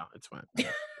later. Wow, it's fine.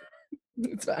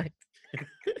 It's fine.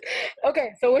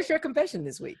 Okay, so what's your confession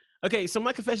this week? Okay, so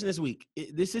my confession this week.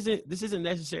 This isn't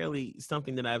necessarily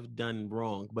something that I've done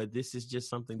wrong, but this is just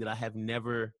something that I have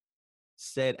never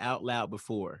said out loud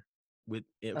before. With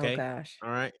okay, oh gosh, all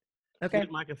right. okay.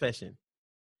 Here's my confession.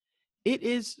 It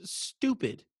is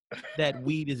stupid that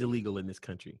weed is illegal in this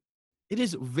country. It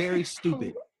is very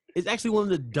stupid. It's actually one of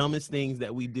the dumbest things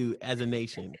that we do as a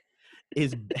nation.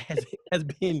 Has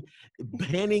been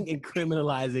banning and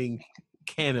criminalizing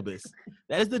cannabis.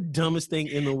 That is the dumbest thing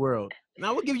in the world. And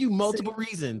I will give you multiple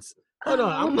reasons. Hold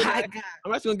on. I'm actually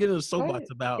going to get into a soapbox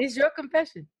about. It's your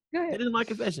confession. Go ahead. It is my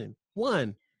confession.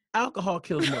 1, alcohol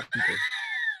kills more people.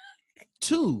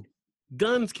 2,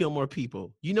 guns kill more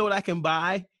people. You know what I can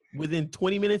buy within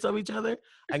 20 minutes of each other?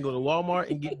 I can go to Walmart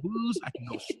and get booze. I can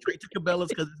go straight to Cabela's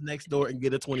because it's next door and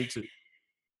get a 22.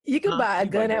 You can buy a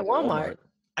gun at Walmart.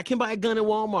 I can buy a gun at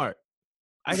Walmart.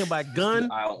 I can buy gun,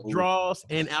 draws,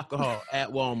 and alcohol at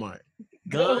Walmart.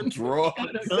 Gun, draws,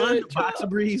 gun, box of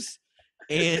briefs,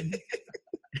 and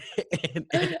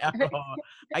alcohol.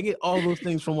 I get all those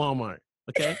things from Walmart.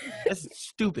 Okay, that's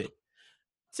stupid.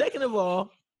 Second of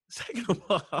all,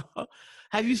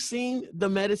 have you seen the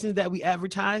medicines that we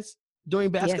advertise during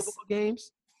basketball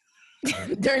games?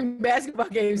 During basketball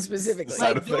games specifically,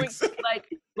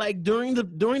 during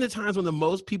the times when the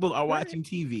most people are watching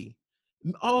TV,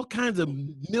 all kinds of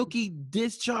milky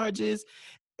discharges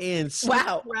and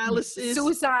paralysis,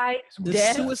 suicide,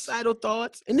 death. Suicidal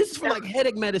thoughts, and this is for like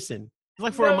headache medicine. It's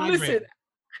like for a migraine. Listen,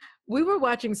 we were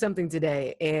watching something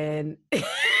today, and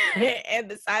and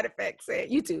the side effects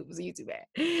said YouTube was a YouTube ad,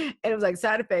 and it was like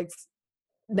side effects: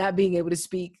 not being able to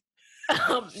speak,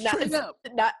 not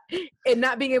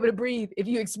being able to breathe. If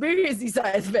you experience these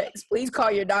side effects, please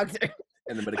call your doctor.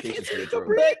 And the medication for your throat.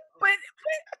 But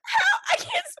how? I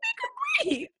can't speak or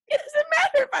breathe. It doesn't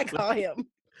matter if I call him.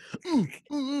 You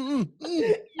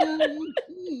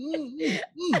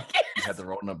had the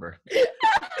wrong number.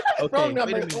 Okay, wrong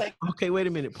number. Wait a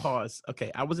minute. Pause.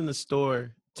 Okay, I was in the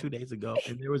store 2 days ago,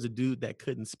 and there was a dude that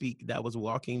couldn't speak that was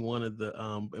walking one of the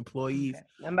employees. Okay.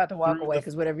 I'm about to walk away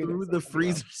because whatever you through the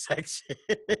freezer section,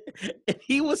 and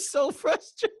he was so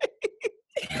frustrated.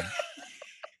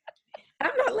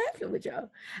 I'm not laughing with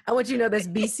y'all. I want you to know that's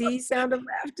BC sound of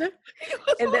laughter,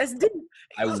 and that's deep.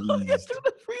 I was walking through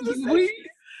the freezer section.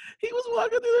 He was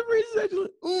walking through the freezer section,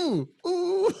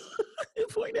 and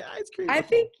pointing at ice cream. I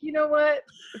think, you know what?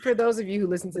 For those of you who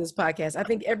listen to this podcast, I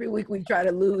think every week we try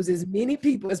to lose as many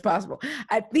people as possible.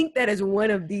 I think that is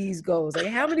one of these goals. Like,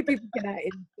 how many people can I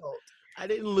insult? I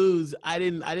didn't lose. I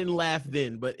didn't laugh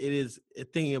then, but it is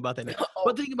thinking about that now.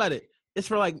 But think about it.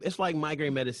 It's like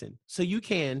migraine medicine. So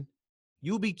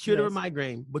you'll be cured of a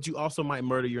migraine, but you also might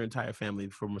murder your entire family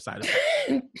from a side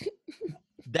effect.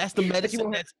 That's the medicine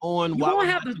that's on. You won't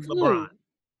have the flu.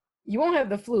 You won't have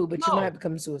the flu, but you might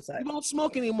become suicidal. You won't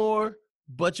smoke anymore,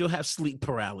 but you'll have sleep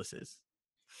paralysis.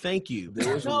 Thank you.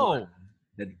 There was one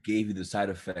that gave you the side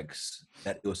effects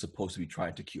that it was supposed to be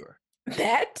trying to cure.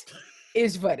 That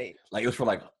is funny. Like it was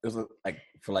for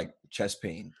chest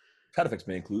pain. Side effects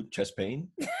may include chest pain.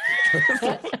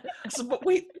 But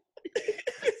wait.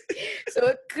 So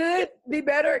it could be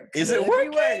better. Is it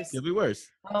worse? It'll be worse.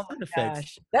 Oh my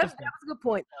gosh, that was a good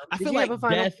point. Though. I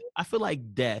feel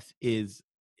like death is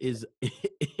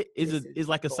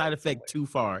like a side effect too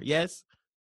far. Yes.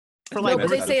 But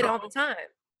they say it all the time.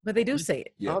 But they do say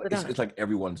it all the time. It's like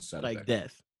everyone's side like effect.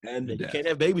 Death. And you can't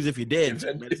have babies if you're dead.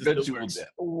 Eventual death.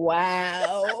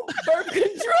 Wow. Birth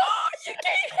control. You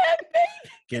can't have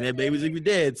babies. Can't have babies if you're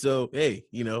dead. So hey,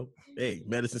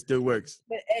 medicine still works.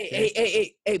 But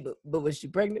hey, but was she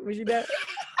pregnant? Was she not?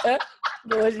 But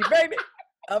was she pregnant?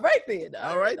 All right then.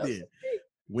 Then.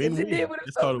 Win-win.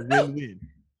 It's called a win-win.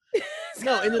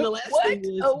 No, and then the last thing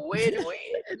is a win-win.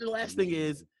 And the last thing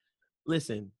is,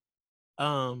 listen,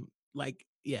 the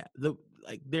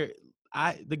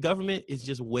government is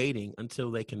just waiting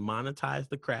until they can monetize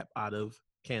the crap out of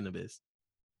cannabis.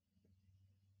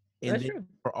 And That's true.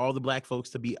 For all the black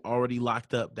folks to be already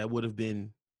locked up that would have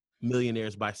been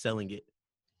millionaires by selling it.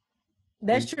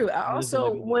 That's true. I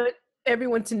also want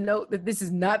everyone to note that this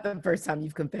is not the first time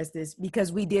you've confessed this,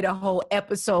 because we did a whole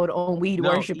episode on weed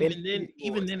worship.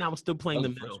 Even then I was still playing the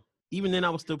middle. Even then I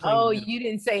was still playing. Oh, you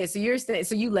didn't say it. So you're saying,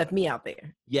 so you left me out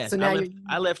there. Yes. So now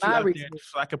I left you out there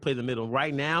so I could play the middle.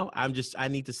 Right now, I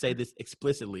need to say this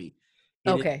explicitly.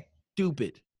 Okay.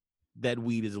 Stupid that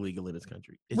weed is illegal in this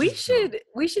country. We should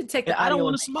take the. I don't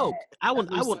want to smoke. I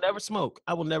will never smoke.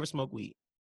 I will never smoke weed.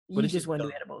 But you just want to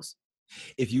do edibles.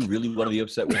 If you really want to be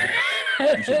upset with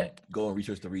it, you should go and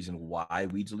research the reason why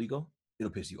weed's illegal. It'll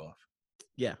piss you off.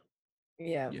 Yeah.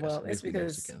 Yeah. Well, it's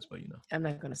because Mexicans, but I'm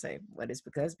not going to say what it's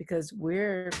because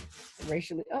we're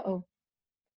racially. Because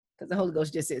the Holy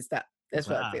Ghost just said stop. That's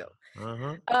what I feel.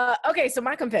 Okay. So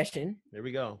my confession. Here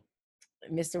we go.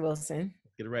 Mr. Wilson.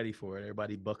 Get ready for it.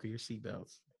 Everybody buckle your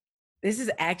seatbelts. This is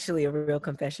actually a real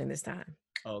confession this time.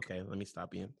 Oh, okay, let me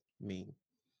stop being mean.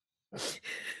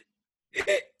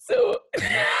 So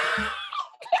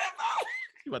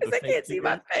I can't see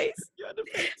my face.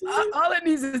 All it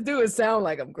needs to do is sound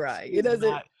like I'm crying. It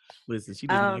doesn't. Listen, she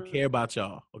does not care about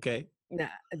y'all. Okay.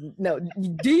 No,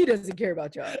 D doesn't care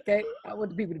about y'all. Okay. I want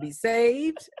the people to be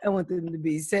saved. I want them to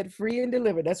be set free and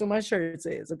delivered. That's what my shirt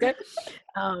says. Okay.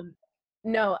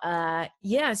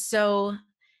 Yeah. So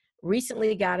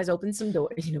recently, God has opened some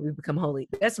doors. You know, we've become holy.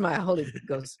 That's my Holy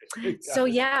Ghost. So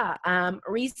yeah,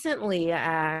 recently,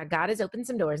 God has opened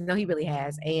some doors. No, He really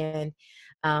has. And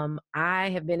I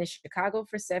have been in Chicago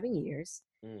for 7 years,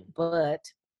 but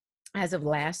as of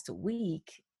last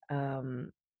week,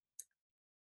 I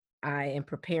am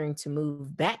preparing to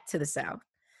move back to the South,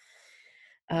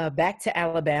 back to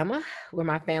Alabama, where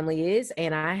my family is,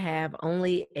 and I have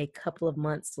only a couple of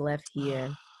months left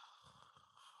here.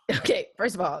 Okay,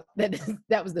 first of all,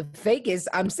 that was the fakest.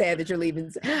 I'm sad that you're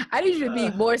leaving. I need you to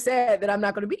be more sad that I'm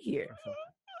not going to be here.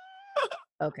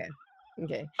 Okay.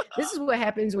 This is what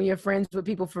happens when you're friends with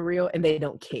people for real and they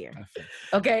don't care.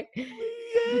 Okay?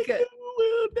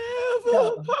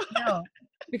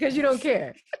 Because you don't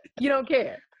care. You don't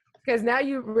care. Because now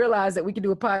you realize that we can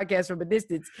do a podcast from a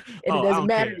distance and it doesn't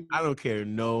matter. I don't care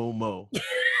no more.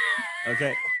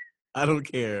 Okay? I don't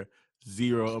care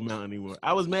zero amount anymore.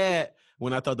 I was mad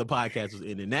when I thought the podcast was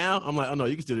ending. Now I'm like, oh no,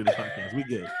 you can still do the podcast. We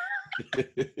good.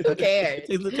 Okay.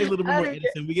 Take a little bit more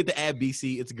editing. We get to add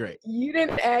BC. It's great. You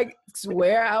didn't ask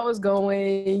where I was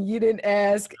going. You didn't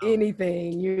ask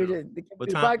anything. You just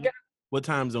what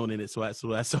time zone in it? So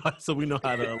we know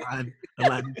how to align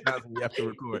the times we have to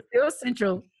record. It was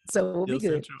Central, so we'll be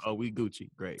good. Central? Oh, we Gucci.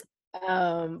 Great.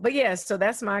 But yeah, so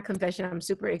that's my confession. I'm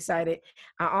super excited.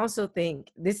 I also think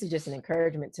this is just an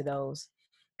encouragement to those.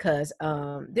 Because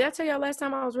did I tell y'all last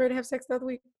time I was ready to have sex the other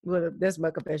week? Well, that's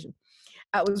my confession.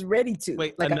 I was ready to.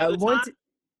 Wait, like I wanted.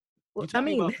 Well,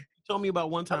 you told me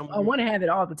about one time. I want to have it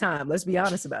all the time. Let's be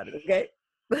honest about it, okay?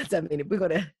 If we're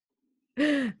gonna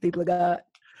people of God,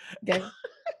 okay?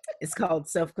 It's called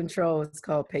self-control. It's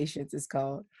called patience. It's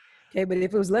called okay. But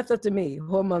if it was left up to me,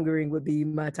 whoremongering would be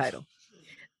my title.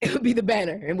 It would be the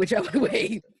banner in which I would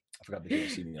wave. I forgot to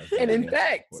see me. And in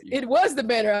fact, it was the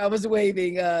banner I was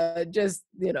waving just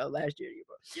last year.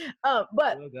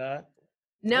 But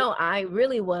no, I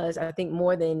really was. I think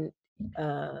more than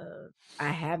I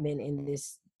have been in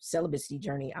this celibacy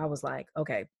journey. I was like,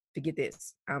 okay, forget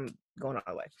this. I'm going all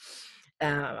the way.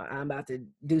 I'm about to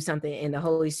do something, and the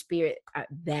Holy Spirit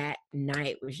that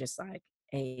night was just like,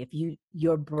 hey, if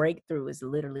your breakthrough is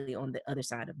literally on the other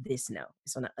side of this no.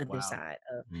 It's on the other side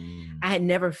of I had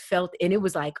never felt, and it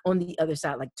was like on the other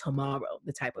side, like tomorrow,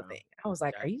 the type of thing. I was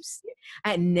like, are you serious?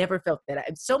 I had never felt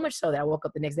that. So much so that I woke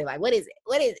up the next day like, what is it?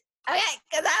 What is it? Okay,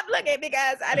 because I'm looking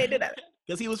because I didn't do that.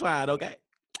 Because he was fine, okay?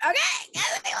 Okay,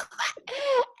 because he was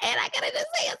fine. And I gotta just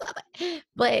say something.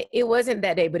 But it wasn't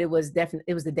that day, but it was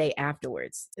the day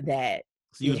afterwards that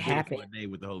so you was bitter for a day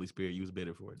with the Holy Spirit. You was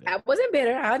bitter for a day. I wasn't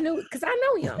bitter. I knew because I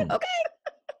know him.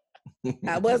 Okay.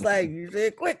 I was like, you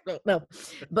said quick. No.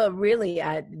 But really,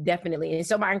 I definitely. And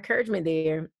so my encouragement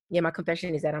there, my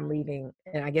confession is that I'm leaving.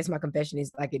 And I guess my confession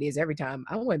is like it is every time.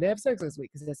 I wanted to have sex this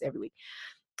week because that's every week.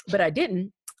 But I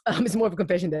didn't. It's more of a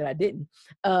confession that I didn't.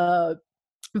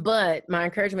 But my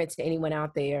encouragement to anyone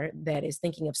out there that is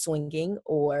thinking of swinging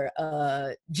or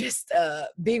just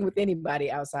being with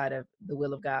anybody outside of the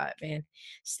will of God, man,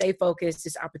 stay focused.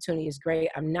 This opportunity is great.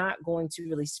 I'm not going to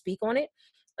really speak on it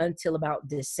until about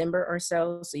December or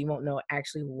so you won't know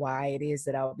actually why it is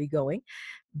that I'll be going.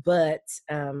 But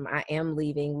I am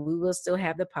leaving. We will still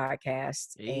have the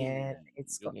podcast, and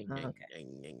it's okay.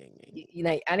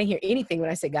 I didn't hear anything when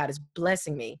I said God is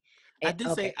blessing me. I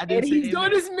did say he's doing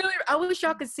his Millie. I wish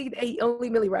y'all could see that he only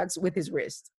Millie rocks with his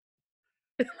wrist.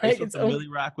 It's a Millie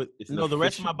rock with the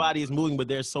rest of my body is moving, but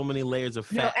there's so many layers of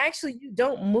fat. No, actually, you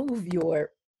don't move your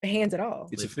hands at all.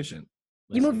 It's efficient.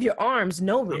 You move your arms,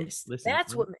 no wrist.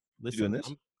 That's what. Listen,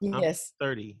 this? I'm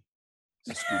 30.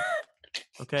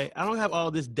 Okay, I don't have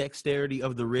all this dexterity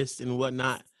of the wrist and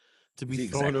whatnot to be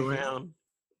thrown around.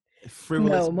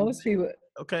 Frivolous. No, most people.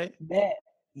 Okay.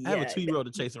 I have a 2-year-old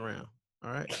to chase around.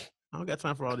 All right. I don't got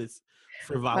time for all this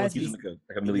frivolity.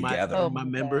 Like a Millie gather. My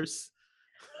members.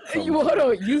 You hold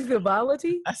on, youth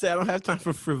frivolity? I said I don't have time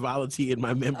for frivolity in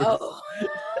my members. Oh.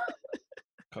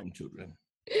 Come, children.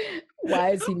 Why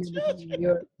is he?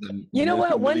 You know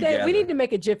what? One day we need to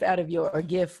make a GIF out of or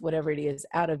GIF, whatever it is,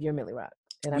 out of your Millie Rock.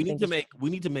 And we need to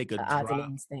make a drop.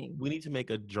 We need to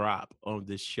make a drop on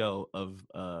this show of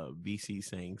VC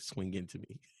saying "swing into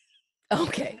me."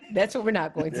 Okay, that's what we're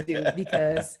not going to do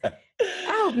because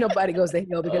I hope nobody goes to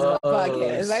hell because of our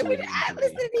podcast. Like, I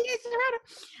listen to the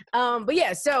Sharona. But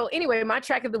yeah, so anyway, my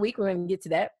track of the week, we're going to get to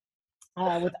that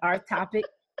with our topic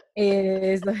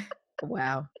is,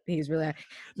 wow, he's really,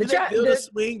 do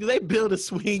they build a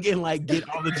swing and like get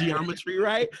all the geometry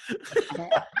right?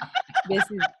 This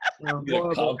is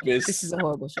horrible. This is a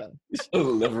horrible show.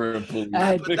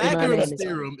 Pythagoras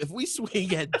theorem, if we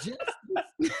swing at just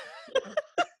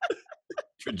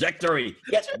trajectory.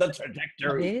 Yes, the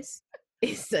trajectory. This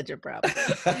is such a problem.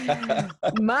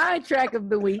 My track of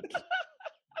the week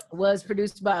was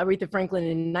produced by Aretha Franklin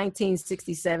in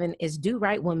 1967. Is Do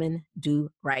Right Woman, Do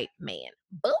Right Man.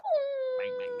 Boom.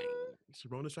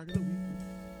 Sharona's track of the week.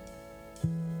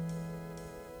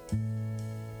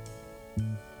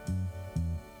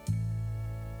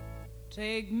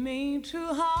 Take me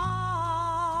to heart,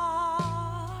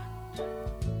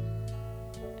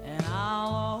 and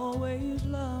I'll always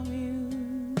love you.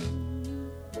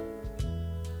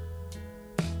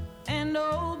 And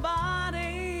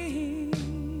nobody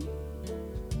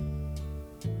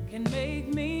can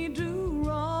make me do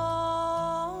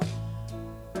wrong.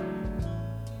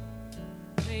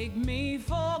 Take me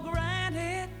for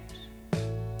granted,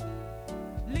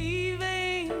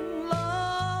 leaving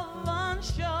love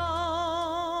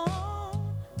unshown.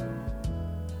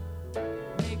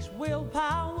 Makes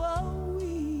willpower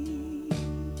weak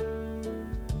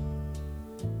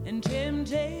and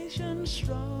temptation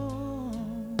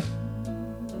strong.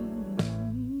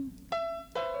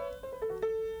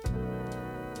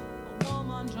 A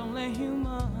woman's only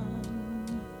human.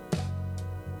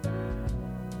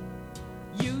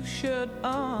 You should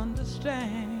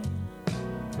understand.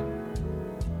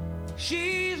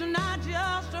 She's not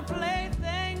just a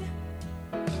plaything.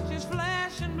 She's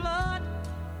flesh and blood,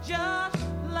 just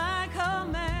like her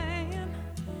man.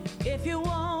 If you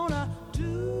wanna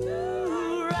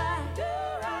do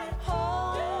right,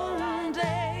 whole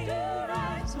day,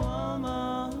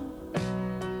 woman,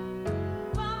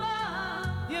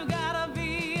 you gotta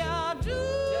be a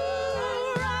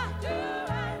do-right,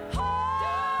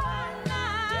 whole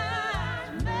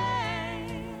night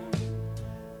man.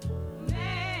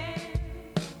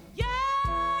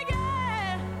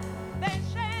 Yeah, they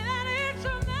say that it's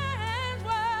a man's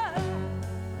world,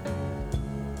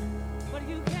 but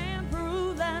you can't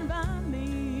prove that by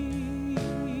me.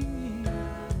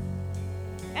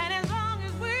 And as long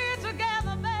as we're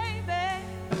together, baby,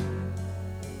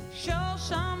 show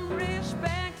some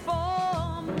respect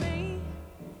for me.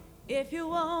 If you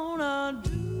wanna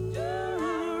do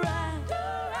right,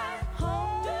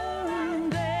 whole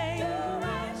day,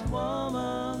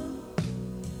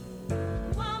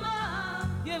 woman,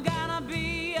 you've gotta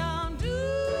be a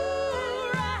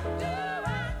do-right,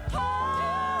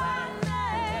 whole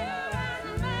night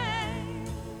man.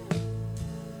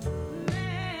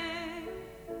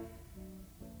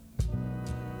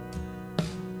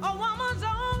 A woman's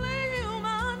only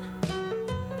human.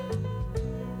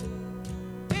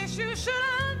 This you should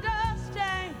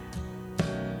understand.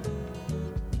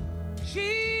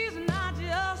 She's not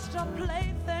just a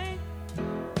plaything.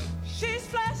 She's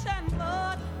flesh and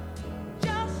blood,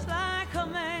 just like a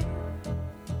man.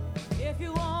 If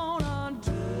you wanna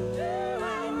do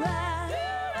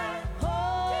right,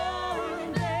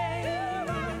 whole day,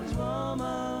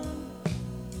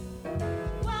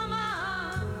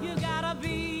 woman, you gotta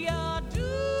be a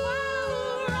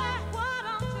do-right. Why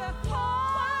don't you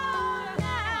hold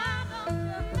out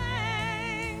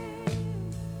man?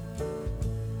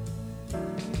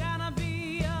 You gotta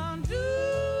be a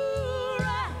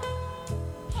do-right,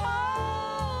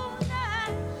 whole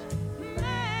night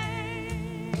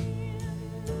man.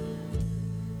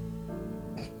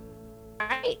 All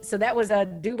right, so that was a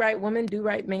Do Right Woman, Do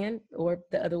Right Man, or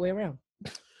the other way around.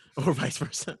 Or vice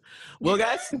versa. Well,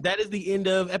 guys, that is the end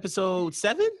of episode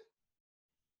 7.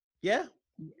 Yeah.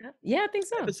 Yeah, I think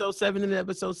so. Episode 7 and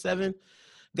episode 7.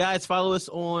 Guys, follow us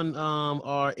on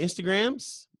our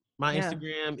Instagrams. My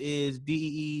Instagram is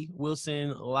DEE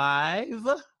Wilson Live.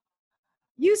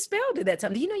 You spelled it that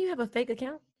time. Do you know you have a fake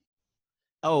account?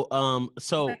 Oh,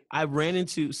 so I ran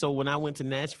into, so when I went to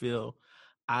Nashville,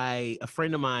 a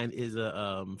friend of mine is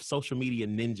a social media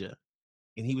ninja.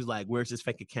 And he was like, where's his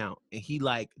fake account? And he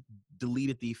like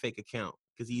deleted the fake account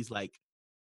because he's like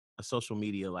a social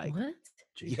media like. What?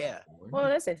 Yeah. Well,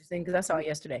 that's interesting because I saw it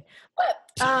yesterday. But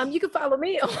you can follow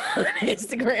me on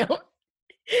Instagram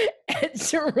at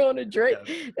Sharona Drake.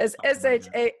 That's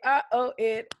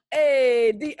SHARONADRAKE.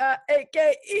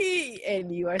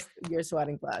 And you're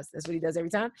swatting flies. That's what he does every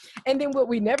time. And then what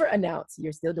we never announce,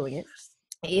 you're still doing it,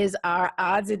 is our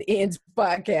Odds and Ends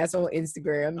podcast on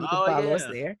Instagram. You can follow us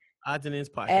there. Odds and Ends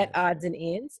podcast. At Odds and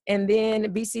Ends. And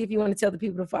then BC, if you want to tell the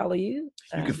people to follow you.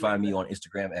 You can find me on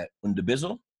Instagram at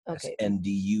Undibizzle. Okay.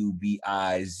 NDUBIZIL.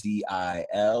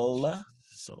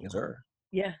 So yes, sir.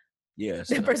 Yeah.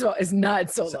 Yes. First of all, it's not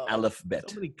so it's long.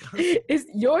 alphabet. It's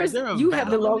yours. You have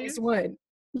the longest one.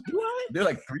 They're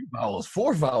like 3 vowels,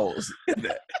 4 vowels.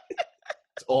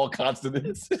 It's all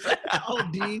consonants. Oh,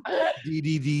 D, N,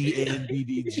 D,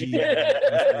 D, G.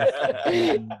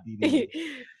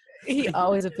 He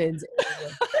always offends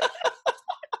everyone.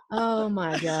 Oh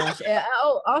my gosh. And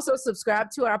also subscribe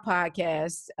to our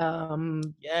podcast.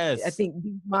 Yes. I think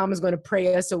Mom is going to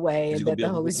pray us away and that the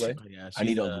Holy Spirit. I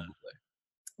need on Google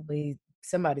Play.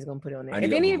 Somebody's going to put it on there.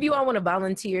 If any of you all want to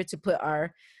volunteer to put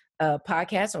our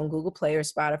podcast on Google Play or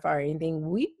Spotify or anything,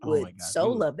 we would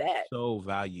love that. So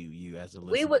value you as a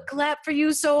listener. We would clap for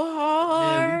you so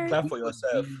hard. Man, clap for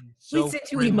yourself. We send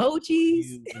you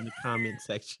emojis in the comment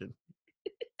section.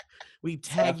 We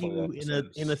tag you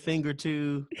in a thing or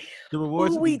two. The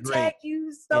rewards will be great. We tag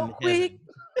you so quick.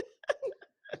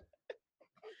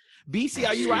 BC,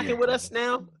 are you rocking with us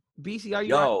now? BC, are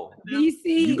you?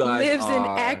 BC lives in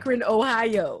Akron,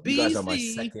 Ohio. BC, you guys are my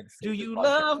second do you podcast.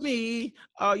 love me?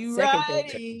 Are you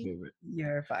ready?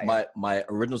 You're fine. My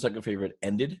original second favorite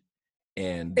ended,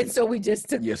 and so we just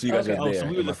took. Yeah, so you guys are there. So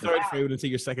we were the third favorite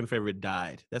until your second favorite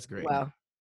died. That's great. Wow.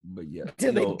 But yeah,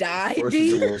 till they died.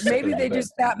 Maybe they just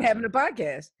stopped having a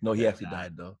podcast. No, he actually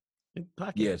died though.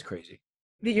 Yeah, it's crazy.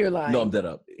 You're lying. No, I'm dead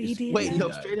up. Wait,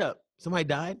 no, straight up. Somebody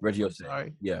died? Reggie Osei.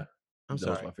 Sorry. Yeah. I'm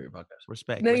sorry. That's my favorite podcast.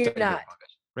 Respect. No, you're not.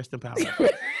 Rest in power.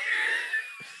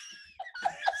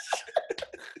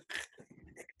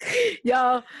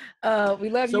 Y'all, we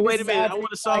love you. So wait a minute. I want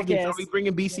to solve this. Are we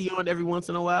bringing BC on every once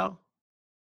in a while?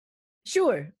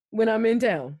 Sure. When I'm in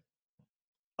town.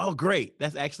 Oh, great.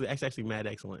 That's actually mad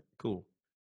excellent. Cool.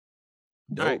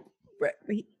 Dope. All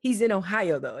right. He's in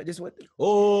Ohio though. I just want to...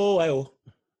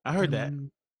 I heard that.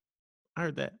 I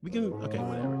heard that. We can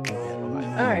whatever.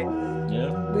 All right. Yeah.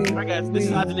 All right, guys. This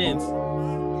is Odds and Ends.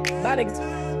 Bye,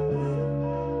 niggas.